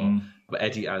moments are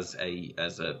Eddie as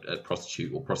a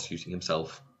prostitute or prostituting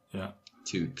himself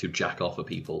to jack off of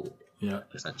people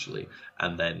essentially,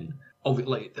 and then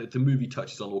like the movie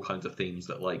touches on all kinds of themes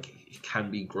that like can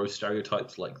be gross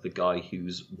stereotypes, like the guy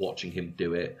who's watching him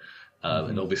do it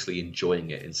and obviously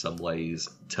enjoying it in some ways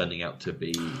turning out to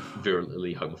be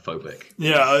virulently homophobic.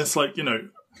 Yeah, it's like,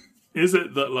 is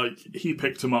it that like he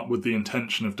picked him up with the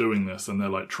intention of doing this and they're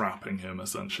like trapping him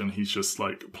essentially, and he's just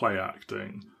like play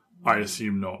acting? I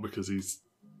assume not, because he's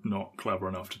not clever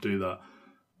enough to do that.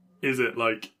 Is it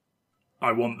like,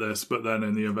 I want this, but then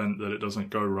in the event that it doesn't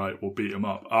go right, we'll beat him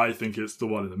up? I think it's the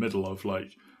one in the middle of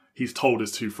like, he's told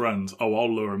his two friends, oh,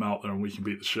 I'll lure him out there and we can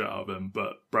beat the shit out of him,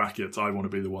 but brackets, I want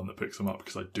to be the one that picks him up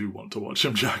because I do want to watch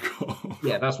him jack off.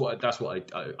 Yeah, that's what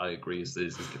I agree is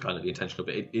the kind of the intention of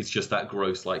it. It's just that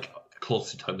gross, like,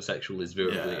 closeted homosexual is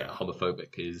virulently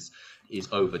homophobic is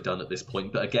overdone at this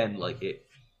point. But again, like,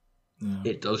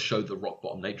 it does show the rock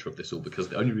bottom nature of this all, because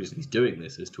the only reason he's doing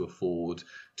this is to afford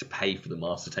to pay for the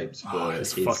master tapes for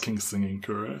his fucking singing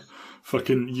career.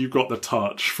 Fucking, you got the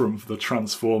touch from the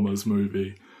Transformers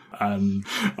movie, and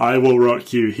I will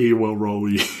rock you, he will roll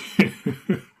you.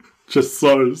 Just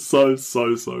so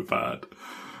bad.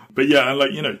 But yeah, and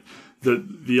like,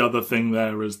 the other thing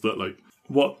there is that like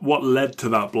what led to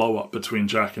that blow up between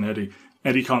Jack and Eddie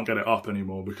Eddie can't get it up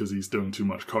anymore because he's doing too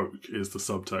much coke, is the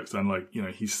subtext. And, like, you know,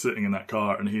 he's sitting in that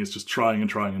car and he is just trying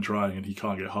and he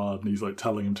can't get hard, and he's, like,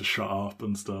 telling him to shut up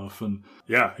and stuff. And,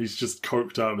 yeah, he's just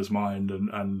coked out of his mind,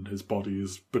 and his body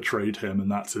has betrayed him,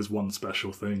 and that's his one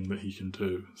special thing that he can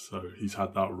do. So he's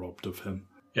had that robbed of him.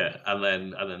 Yeah, and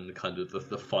then kind of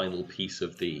the final piece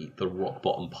of the rock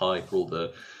bottom pie for all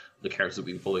the characters that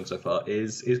we've been following so far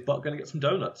is Buck going to get some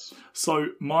donuts? So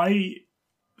my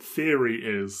theory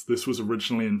is this was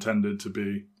originally intended to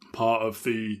be part of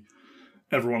the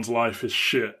everyone's life is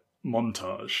shit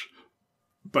montage,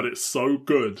 but it's so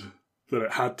good that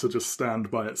it had to just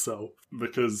stand by itself,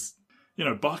 because, you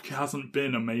know, Buck hasn't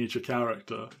been a major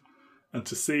character, and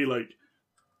to see, like,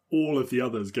 all of the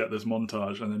others get this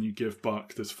montage and then you give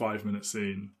Buck this 5-minute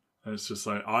scene, and it's just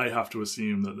like, I have to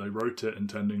assume that they wrote it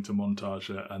intending to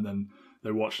montage it, and then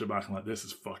they watched it back and like, this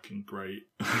is fucking great.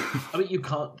 I mean,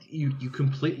 you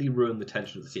completely ruin the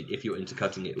tension of the scene if you're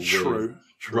intercutting it with True.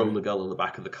 Roller Girl on the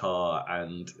back of the car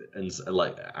and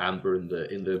like Amber in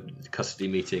the custody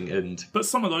meeting, but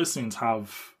some of those scenes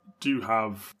do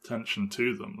have tension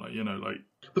to them, like, you know, like.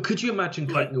 But could you imagine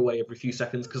cutting away every few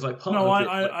seconds? Because like part no, of it,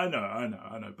 I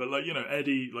know. But like, you know,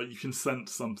 Eddie, like, you can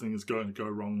sense something is going to go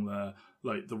wrong there.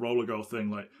 Like the Roller Girl thing,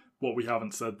 like what we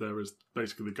haven't said there is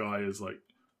basically the guy is like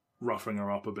roughing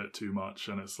her up a bit too much,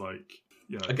 and it's like,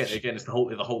 you know, again, it's the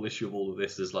whole issue of all of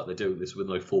this is like they're doing this with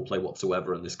no foreplay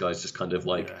whatsoever, and this guy's just kind of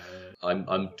like,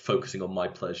 I'm focusing on my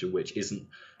pleasure, which isn't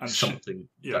something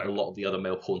that a lot of the other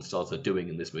male porn stars are doing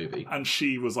in this movie. And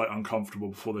she was like uncomfortable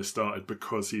before they started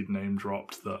because he'd name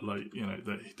dropped that, like, you know,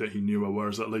 that he knew her,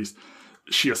 whereas at least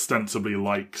she ostensibly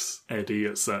likes Eddie,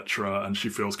 etc., and she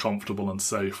feels comfortable and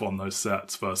safe on those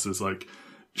sets, versus like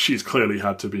she's clearly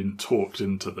had to be talked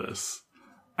into this,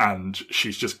 and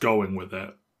she's just going with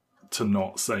it to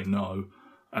not say no,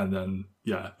 and then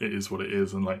it is what it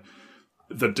is. And like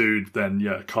the dude then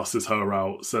cusses her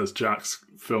out, says Jack's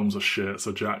films are shit,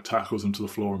 so Jack tackles him to the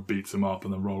floor and beats him up,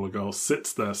 and then Roller Girl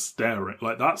sits there staring.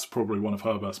 Like, that's probably one of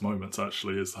her best moments,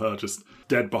 actually, is her just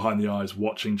dead behind the eyes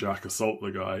watching Jack assault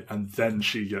the guy, and then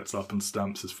she gets up and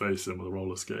stamps his face in with a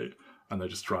roller skate, and they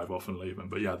just drive off and leave him.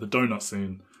 But yeah, the donut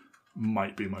scene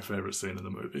might be my favourite scene in the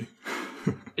movie.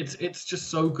 It's just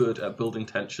so good at building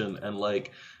tension, and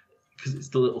like, because it's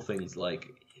the little things, like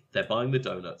they're buying the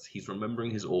donuts, he's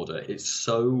remembering his order. It's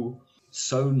so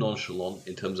nonchalant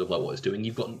in terms of like what it's doing.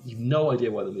 You've no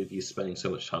idea why the movie is spending so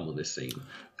much time on this scene.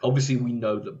 Obviously, we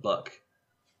know that Buck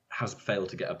has failed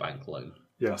to get a bank loan.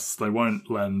 Yes, they won't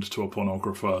lend to a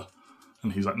pornographer,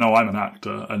 and he's like, "No, I'm an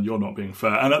actor, and you're not being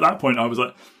fair." And at that point, I was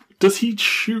like, "Does he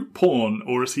shoot porn,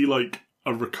 or is he like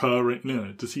a recurring? You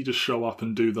know, does he just show up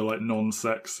and do the like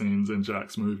non-sex scenes in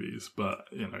Jack's movies?" But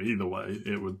you know, either way,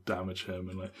 it would damage him.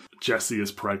 And like Jessie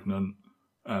is pregnant,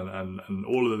 and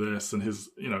all of this, and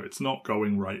his, you know, it's not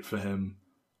going right for him.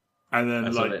 And then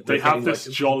and like so they have this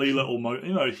like jolly little moment.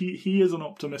 You know, he is an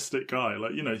optimistic guy.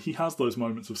 Like, you know, he has those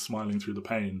moments of smiling through the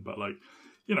pain. But like,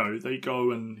 you know, they go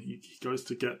and he goes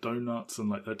to get donuts, and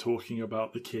like they're talking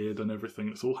about the kid and everything.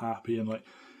 It's all happy, and like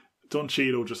Don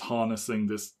Cheadle just harnessing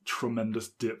this tremendous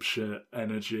dipshit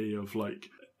energy of like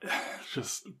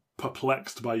just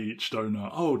perplexed by each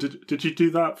donut. Oh, did you do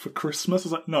that for Christmas? I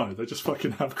was like, no, they just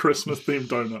fucking have Christmas themed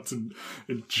donuts in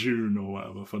June or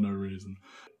whatever for no reason.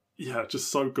 Yeah,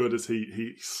 just so good as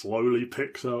he slowly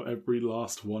picks out every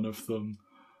last one of them,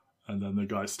 and then the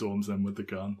guy storms in with the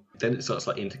gun. Then it starts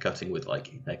like intercutting with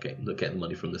like they're getting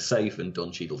money from the safe, and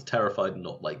Don Cheadle's terrified and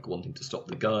not like wanting to stop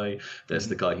the guy. There's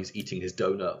the guy who's eating his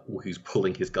donut, who's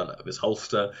pulling his gun out of his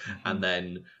holster, and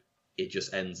then it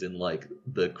just ends in like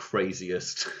the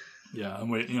craziest. Yeah,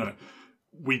 and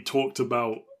we talked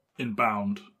about in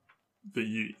Bound that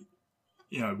you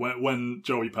know when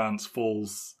Joey Pants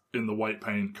falls in the white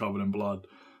paint covered in blood,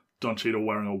 Don Cheadle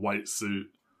wearing a white suit,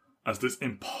 as this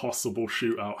impossible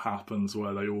shootout happens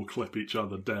where they all clip each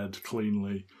other dead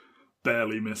cleanly,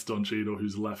 barely miss Don Cheadle,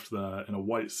 who's left there in a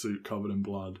white suit covered in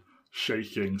blood,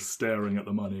 shaking, staring at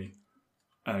the money,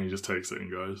 and he just takes it and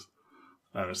goes.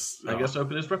 I guess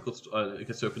open his record store. I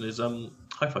guess open his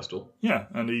hi-fi store. Yeah,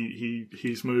 and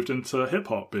he's moved into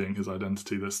hip-hop being his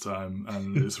identity this time,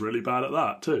 and is really bad at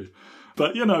that too.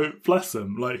 But, you know, bless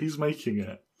him, like, he's making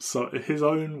it so his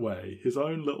own way, his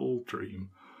own little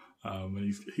dream.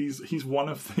 And he's one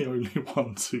of the only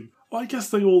ones who, well, I guess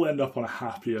they all end up on a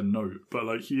happier note, but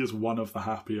like he is one of the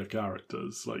happier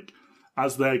characters. Like,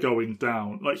 as they're going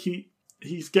down, like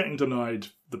he's getting denied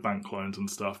the bank loans and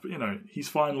stuff, but you know, he's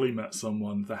finally met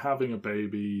someone, they're having a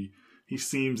baby, he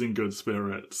seems in good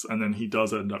spirits, and then he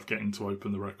does end up getting to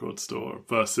open the record store,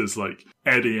 versus like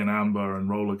Eddie and Amber and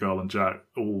Roller Girl and Jack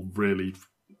all really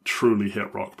truly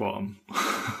hit rock bottom.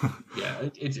 Yeah,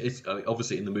 it's I mean,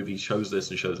 obviously in the movie he shows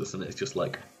this, and it's just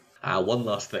like, one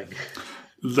last thing.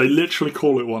 They literally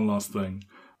call it one last thing.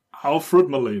 Alfred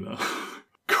Molina,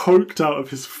 coked out of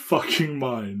his fucking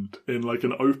mind in like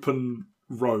an open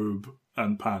robe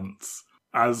and pants,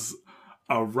 as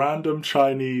a random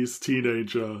Chinese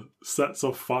teenager sets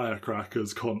off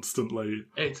firecrackers constantly.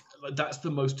 That's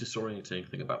the most disorienting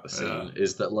thing about the scene,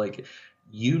 is that like,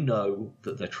 you know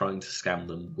that they're trying to scam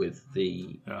them with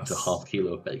the half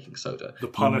kilo of baking soda. The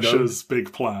Punisher's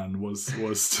big plan was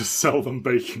to sell them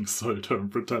baking soda and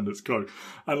pretend it's Coke.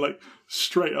 And like,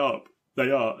 straight up,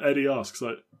 Eddie asks,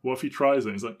 like, what if he tries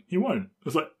it? He's like, he won't.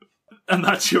 It's like, and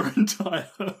that's your entire...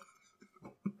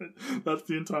 that's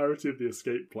the entirety of the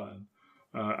escape plan.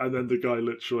 And then the guy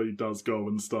literally does go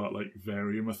and start like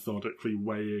very methodically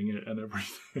weighing it and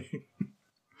everything.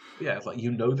 Yeah, it's like,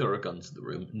 you know there are guns in the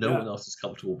room. No one else is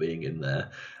comfortable being in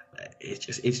there.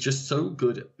 It's just so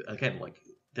good. Again, like,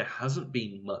 there hasn't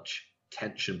been much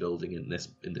tension building in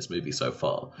this movie so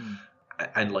far.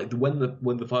 And like, when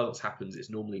the violence happens, it's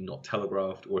normally not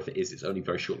telegraphed, or if it is, it's only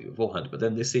very shortly beforehand. But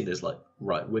then this scene is like,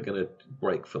 right, we're going to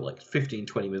break for like 15,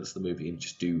 20 minutes of the movie and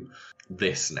just do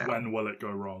this now. When will it go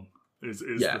wrong? Is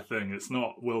the thing. It's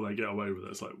not will they get away with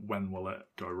it. It's like, when will it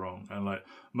go wrong? And like,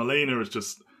 Molina is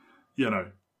just, you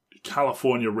know,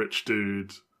 California rich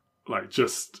dude, like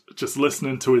just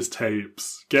listening to his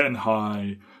tapes, getting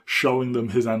high, showing them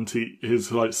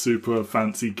his like super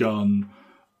fancy gun.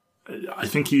 I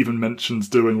think he even mentions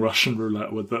doing Russian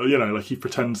roulette with it. You know, like he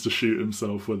pretends to shoot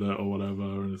himself with it or whatever.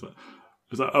 And it's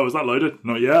like, oh, is that loaded?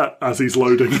 Not yet. As he's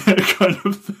loading it, kind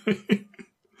of thing.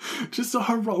 Just a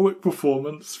heroic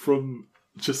performance from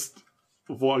just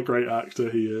what a great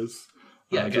actor he is.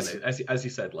 Yeah, again, as you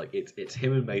said, like it's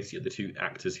him and Macy are the two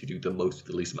actors who do the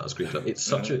least amount of screen time. It's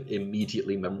such an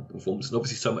immediately memorable performance, and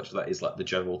obviously so much of that is like the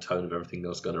general tone of everything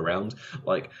that's going around.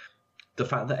 Like the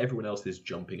fact that everyone else is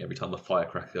jumping every time a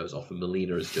firecracker goes off, and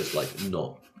Molina is just like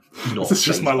not. This is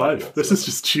just my life. This is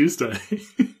just Tuesday.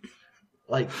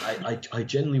 Like I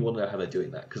genuinely want to know how they're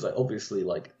doing that, because like, obviously,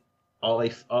 like, are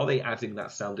they adding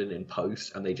that sound in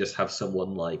post, and they just have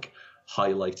someone like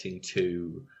highlighting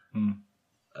to.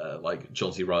 Like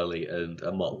John C. Reilly and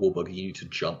Mark Wahlberg, you need to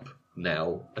jump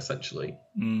now, essentially.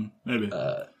 Maybe.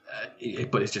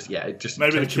 But it's just,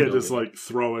 maybe the kid is like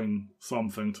throwing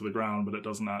something to the ground, but it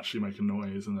doesn't actually make a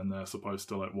noise, and then they're supposed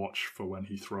to like watch for when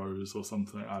he throws or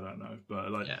something. I don't know,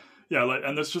 but like, like,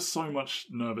 and there's just so much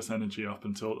nervous energy up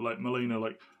until like Molina,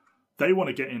 like they want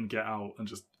to get in, get out, and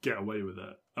just get away with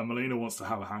it, and Molina wants to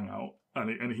have a hangout,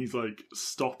 and he's like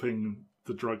stopping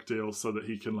the drug deal so that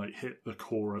he can like hit the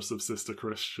chorus of Sister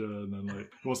Christian, and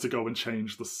like he wants to go and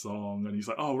change the song, and he's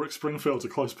like, oh, Rick Springfield's a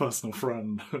close personal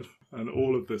friend, and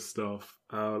all of this stuff,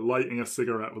 lighting a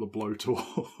cigarette with a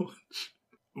blowtorch.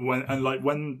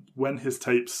 when his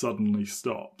tape suddenly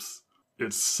stops,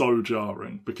 it's so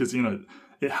jarring, because you know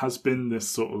it has been this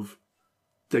sort of,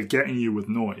 they're getting you with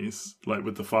noise, like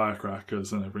with the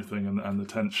firecrackers and everything, and the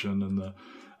tension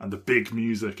and the big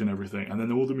music and everything, and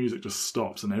then all the music just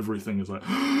stops and everything is like,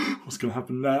 what's going to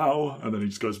happen now? And then he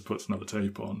just goes and puts another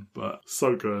tape on. But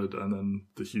so good, and then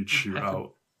the huge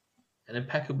shootout. An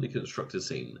impeccably constructed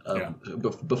scene.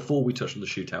 Before we touch on the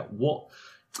shootout, what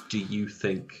do you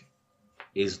think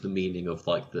is the meaning of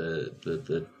like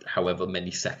the however many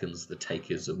seconds the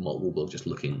take is of Mark Wahlberg just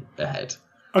looking ahead?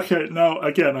 Okay, now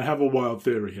again, I have a wild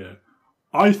theory here.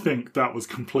 I think that was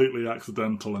completely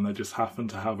accidental, and they just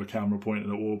happened to have a camera pointed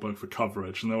at Wahlberg for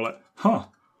coverage, and they were like,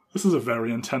 this is a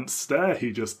very intense stare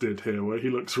he just did here, where he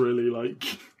looks really like,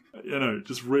 you know,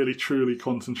 just really truly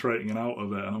concentrating and out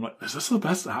of it. And I'm like, is this the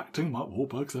best acting Mark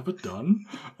Wahlberg's ever done?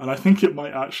 And I think it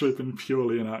might actually have been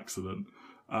purely an accident.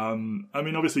 I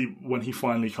mean, obviously, when he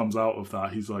finally comes out of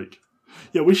that, he's like,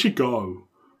 yeah, we should go.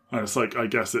 And it's like, I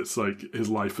guess it's like his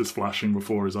life is flashing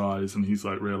before his eyes, and he's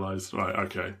like realised, right,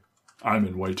 okay, I'm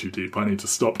in way too deep. I need to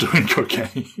stop doing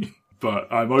cocaine. But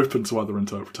I'm open to other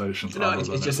interpretations.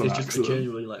 It's just a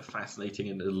genuinely like fascinating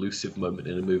and elusive moment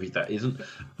in a movie that isn't.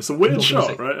 It's a weird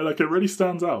shot, right? Like it really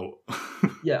stands out.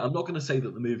 Yeah, I'm not going to say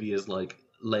that the movie is like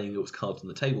laying its cards on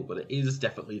the table, but it is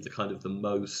definitely the kind of the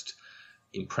most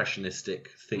impressionistic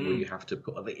thing where you have to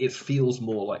put. It feels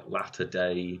more like latter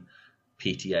day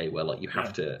PTA, where like you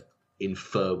have to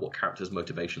infer what characters'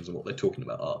 motivations and what they're talking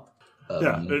about are.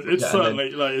 It's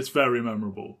certainly like it's very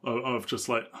memorable. Of just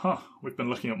like, we've been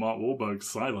looking at Mark Wahlberg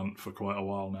silent for quite a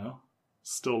while now.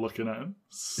 Still looking at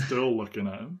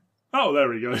him. Oh,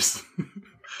 there he goes.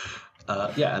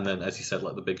 And then as you said,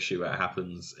 like the big shootout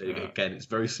happens. Again, it's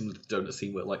very similar to the donut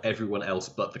scene where like everyone else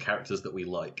but the characters that we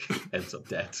like ends up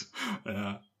dead.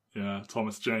 Yeah. Yeah,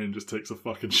 Thomas Jane just takes a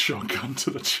fucking shotgun to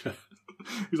the chest.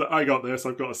 He's like, I got this,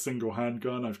 I've got a single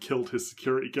handgun, I've killed his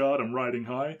security guard, I'm riding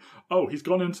high. Oh, he's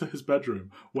gone into his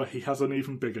bedroom, where he has an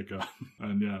even bigger gun.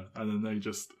 And then they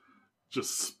just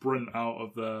sprint out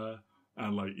of there,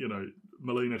 and like, you know,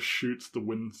 Melina shoots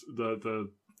the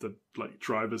like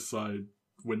driver's side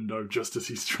window just as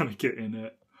he's trying to get in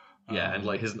it. Yeah, and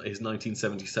like his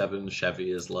 1977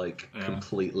 Chevy is like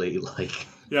completely like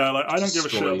like I don't give a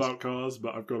shit destroyed. about cars,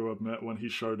 but I've got to admit when he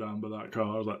showed down with that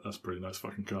car, I was like, that's a pretty nice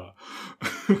fucking car.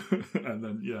 And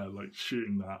then like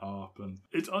shooting that up, and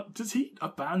it's does he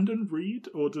abandon Reed,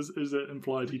 or is it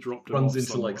implied he dropped him runs off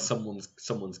into somewhere? like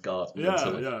someone's garden?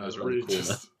 Yeah, Reed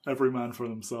just every man for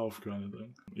himself kind of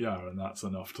thing. Yeah, and that's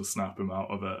enough to snap him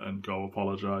out of it and go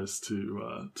apologise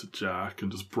to Jack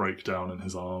and just break down in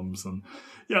his arms. And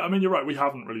yeah, I mean, you're right, we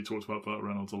haven't really talked about Burt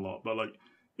Reynolds a lot, but like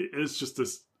it is just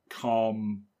this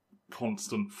calm,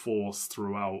 constant force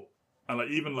throughout. And like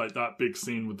even like that big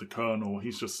scene with the Colonel,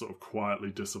 he's just sort of quietly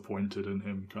disappointed in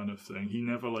him kind of thing. He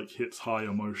never like hits high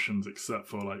emotions except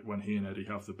for like when he and Eddie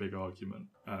have the big argument.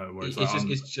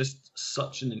 It's just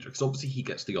such an interest. Obviously, he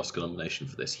gets the Oscar nomination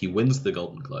for this. He wins the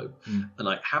Golden Globe, and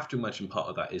I have to imagine part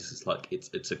of that is like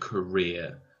it's a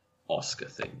career Oscar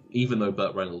thing. Even though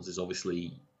Burt Reynolds is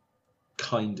obviously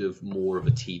kind of more of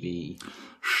a TV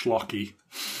schlocky.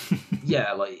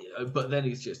 Yeah, like, but then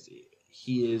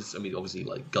he is, I mean, obviously,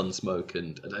 like, Gunsmoke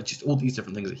and just all these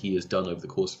different things that he has done over the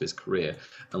course of his career,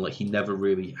 and, like, he never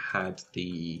really had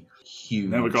the huge...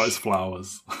 Never got his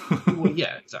flowers. Well,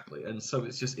 yeah, exactly, and so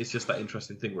it's just that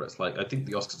interesting thing where it's like, I think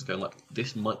the Oscars are going, like,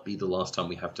 this might be the last time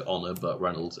we have to honour Burt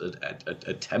Reynolds,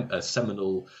 a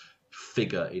seminal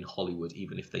figure in Hollywood,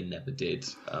 even if they never did.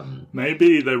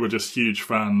 Maybe they were just huge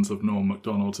fans of Norm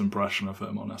Macdonald's impression of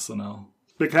him on SNL.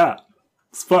 Big hat.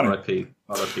 It's funny.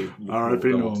 R.I.P.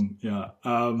 Norm, yeah.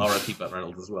 R.I.P. Burt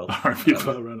Reynolds as well. R.I.P.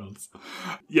 Burt Reynolds.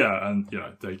 Yeah, and, you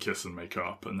know, they kiss and make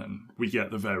up, and then we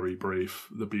get the very brief,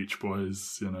 the Beach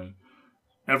Boys, you know,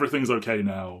 everything's okay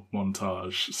now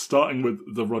montage, starting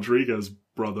with the Rodriguez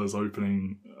brothers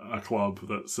opening a club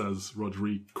that says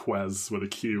Rodriguez with a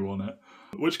Q on it,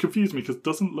 which confused me, because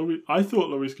I thought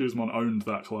Luis Guzman owned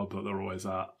that club that they're always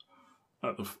at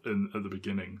the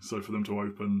beginning, so for them to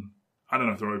open... I don't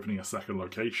know if they're opening a second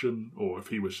location or if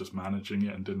he was just managing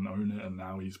it and didn't own it, and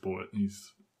now he's bought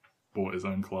his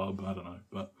own club. I don't know,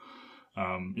 but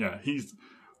he's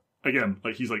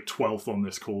like 12th on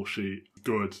this call sheet.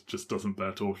 Good, just doesn't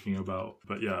bear talking about.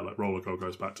 But yeah, like Roller Girl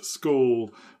goes back to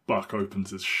school. Buck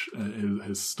opens his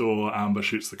store. Amber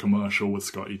shoots the commercial with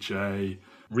Scotty J.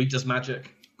 Reed does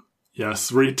magic.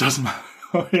 Yes, Reed does.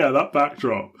 Oh yeah, that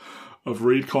backdrop of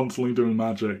Reed constantly doing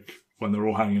magic when they're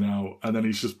all hanging out, and then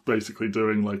he's just basically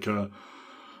doing like a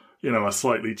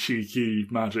slightly cheeky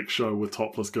magic show with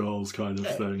topless girls kind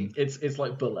of thing. It's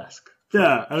like burlesque.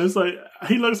 Yeah, and it's like,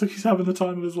 he looks like he's having the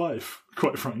time of his life,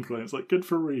 quite frankly. It's like, good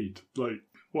for Reed. Like,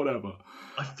 whatever.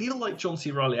 I feel like John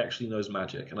C. Reilly actually knows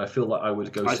magic, and I feel like I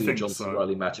would go see a John C.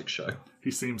 Reilly magic show.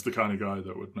 He seems the kind of guy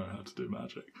that would know how to do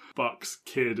magic. Buck's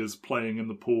kid is playing in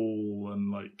the pool,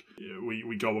 and like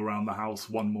we go around the house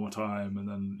one more time, and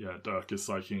then Dirk is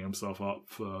psyching himself up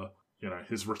for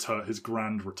his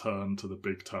grand return to the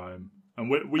big time, and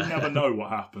we never know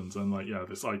what happens. And like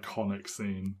this iconic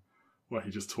scene where he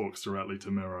just talks directly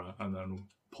to Mira and then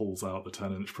pulls out the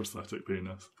 10-inch prosthetic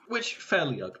penis, which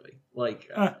fairly ugly. Like.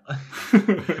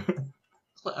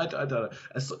 I don't know.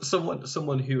 As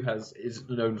someone who is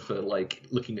known for like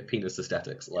looking at penis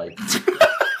aesthetics, like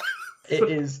it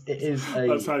is a.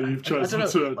 That's how you've chosen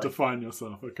to define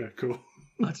yourself. Okay, cool.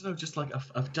 I don't know, just like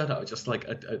I've done it, just like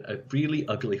a really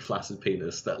ugly flaccid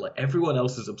penis that like everyone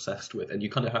else is obsessed with, and you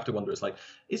kind of have to wonder, it's like,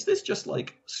 is this just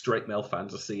like straight male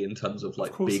fantasy in terms of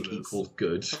like big equals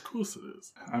good? Of course it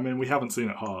is. I mean, we haven't seen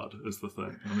it hard, is the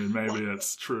thing. I mean, maybe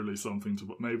it's truly something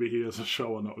to. Maybe he is a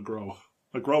shower, not a grower.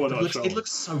 It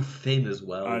looks so thin as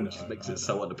well, which makes it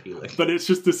so unappealing. But it's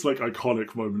just this like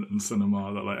iconic moment in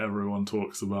cinema that like everyone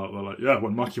talks about. They're like, yeah,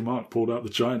 when Marky Mark pulled out the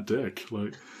giant dick,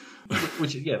 like.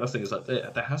 Which that's the thing, is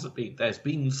like there's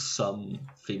been some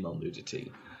female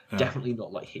nudity, definitely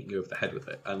not like hitting you over the head with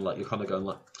it, and like you're kind of going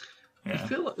like. I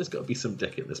feel like there's got to be some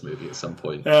dick in this movie at some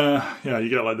point. Yeah, you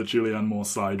get like the Julianne Moore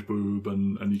side boob,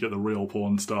 and you get the real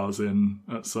porn stars in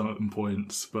at certain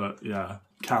points. But yeah,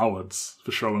 cowards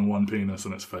for showing one penis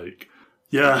and it's fake.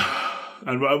 Yeah,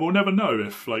 and we'll never know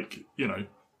if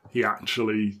he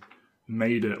actually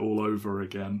made it all over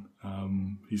again.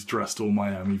 He's dressed all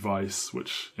Miami Vice,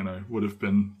 which would have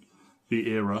been the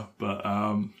era. But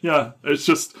it's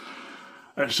just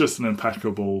an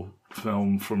impeccable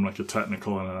film from like a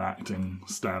technical and an acting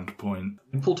standpoint.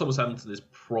 And Paul Thomas Anderson is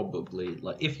probably,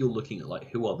 like, if you're looking at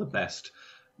like who are the best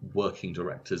working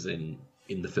directors in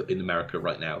America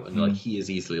right now, and like he is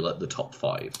easily like the top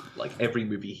 5. Like every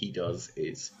movie he does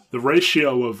is the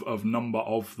ratio of number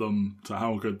of them to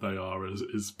how good they are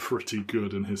is pretty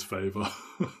good in his favour.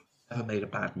 Never made a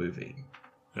bad movie.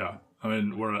 Yeah, I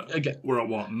mean we're at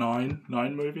what, nine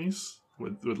movies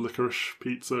with Licorice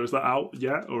Pizza. Is that out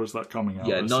yet, or is that coming out?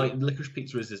 Yeah, Licorice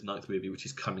Pizza is his 9th movie, which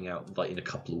is coming out like in a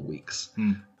couple of weeks.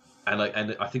 And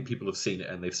I think people have seen it,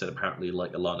 and they've said apparently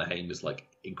like Alana Haim is like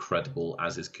incredible,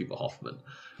 as is Cooper Hoffman.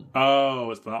 Oh,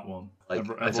 it's that one. Like,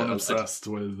 everyone obsessed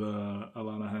with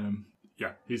Alana Haim.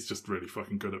 Yeah, he's just really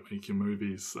fucking good at making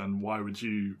movies. And why would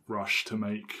you rush to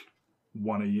make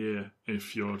one a year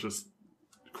if you're just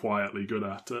quietly good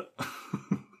at it?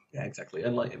 Yeah, exactly.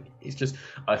 And like, it's just,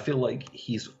 I feel like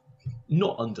he's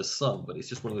not undersung, but it's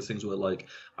just one of those things where, like,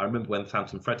 I remember when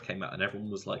Phantom Thread came out and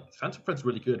everyone was like, Phantom Thread's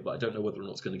really good, but I don't know whether or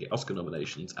not it's going to get Oscar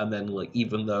nominations. And then, like,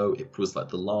 even though it was like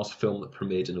the last film that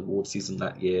premiered in award season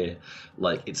that year,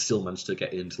 like, it still managed to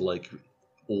get into like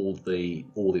all the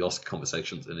Oscar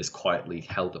conversations, and is quietly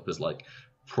held up as like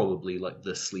probably like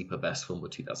the sleeper best film of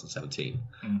 2017.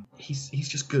 He's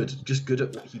just good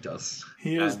at what he does.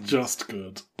 He is just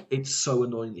good. It's so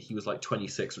annoying that he was like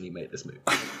 26 when he made this movie.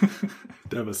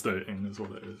 Devastating is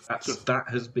what it is. That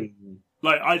has been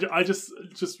like, I just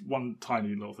one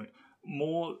tiny little thing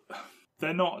more.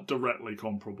 They're not directly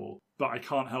comparable, but I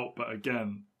can't help but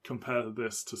again compare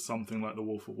this to something like The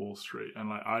Wolf of Wall Street, and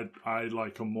like I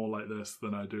like them more like this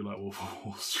than I do like Wolf of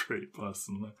Wall Street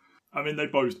personally. I mean, they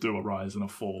both do a rise and a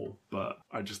fall, but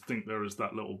I just think there is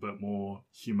that little bit more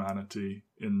humanity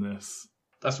in this.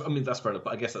 That's fair enough,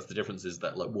 but I guess that's the difference, is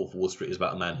that like Wolf of Wall Street is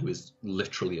about a man who is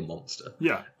literally a monster.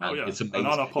 Yeah, it's amazing.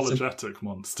 An unapologetic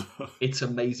monster. It's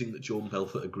amazing that Jordan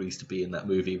Belfort agrees to be in that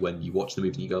movie when you watch the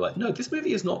movie and you go like, no, this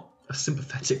movie is not a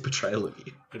sympathetic portrayal of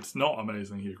you. It's not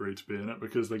amazing he agreed to be in it,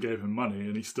 because they gave him money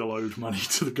and he still owed money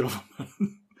to the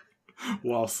government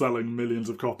while selling millions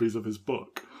of copies of his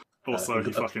book. Also,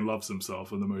 he fucking loves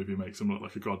himself, and the movie makes him look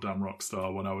like a goddamn rock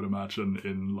star, when I would imagine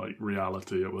in like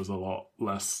reality it was a lot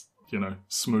less,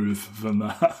 smooth than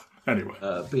that. Anyway.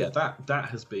 But yeah, that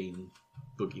has been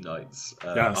Boogie Nights.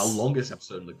 Yes. Our longest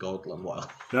episode in the goddamn while.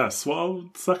 Yes, well,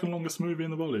 second longest movie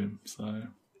in the volume, so...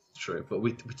 It's true, but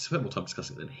we spent more time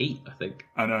discussing it than Heat, I think.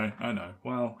 I know.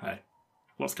 Well, hey,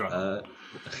 what's going on?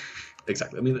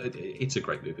 Exactly. I mean, it's a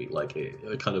great movie. Like,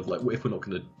 it kind of like, if we're not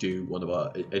going to do one of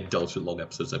our indulgent long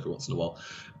episodes every once in a while,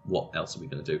 what else are we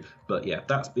going to do? But yeah,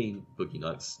 that's been Boogie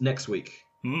Nights. Next week,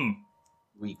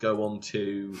 we go on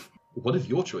to one of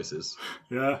your choices.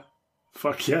 Yeah.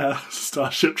 Fuck yeah.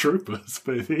 Starship Troopers,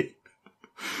 baby.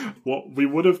 What we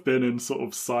would have been in sort of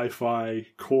sci-fi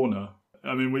corner.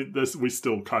 I mean, we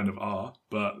still kind of are,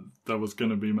 but there was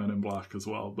going to be Men in Black as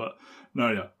well. But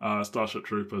no, yeah, Starship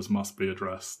Troopers must be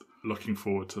addressed. Looking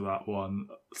forward to that one.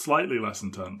 Slightly less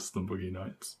intense than Boogie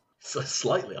Nights. So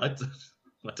slightly? I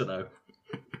don't know.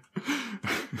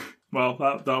 Well,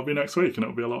 that'll be next week, and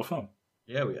it'll be a lot of fun.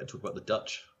 Yeah, we got to talk about the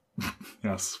Dutch.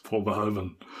 Yes, Paul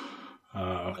Verhoeven.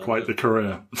 Quite the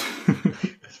career.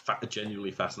 A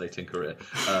genuinely fascinating career.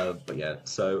 But yeah,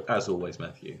 so as always,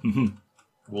 Matthew,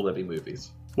 will there be movies?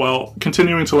 Well,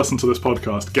 continuing to listen to this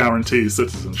podcast guarantees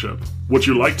citizenship. Would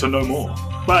you like to know more?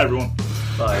 Bye, everyone.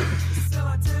 Bye.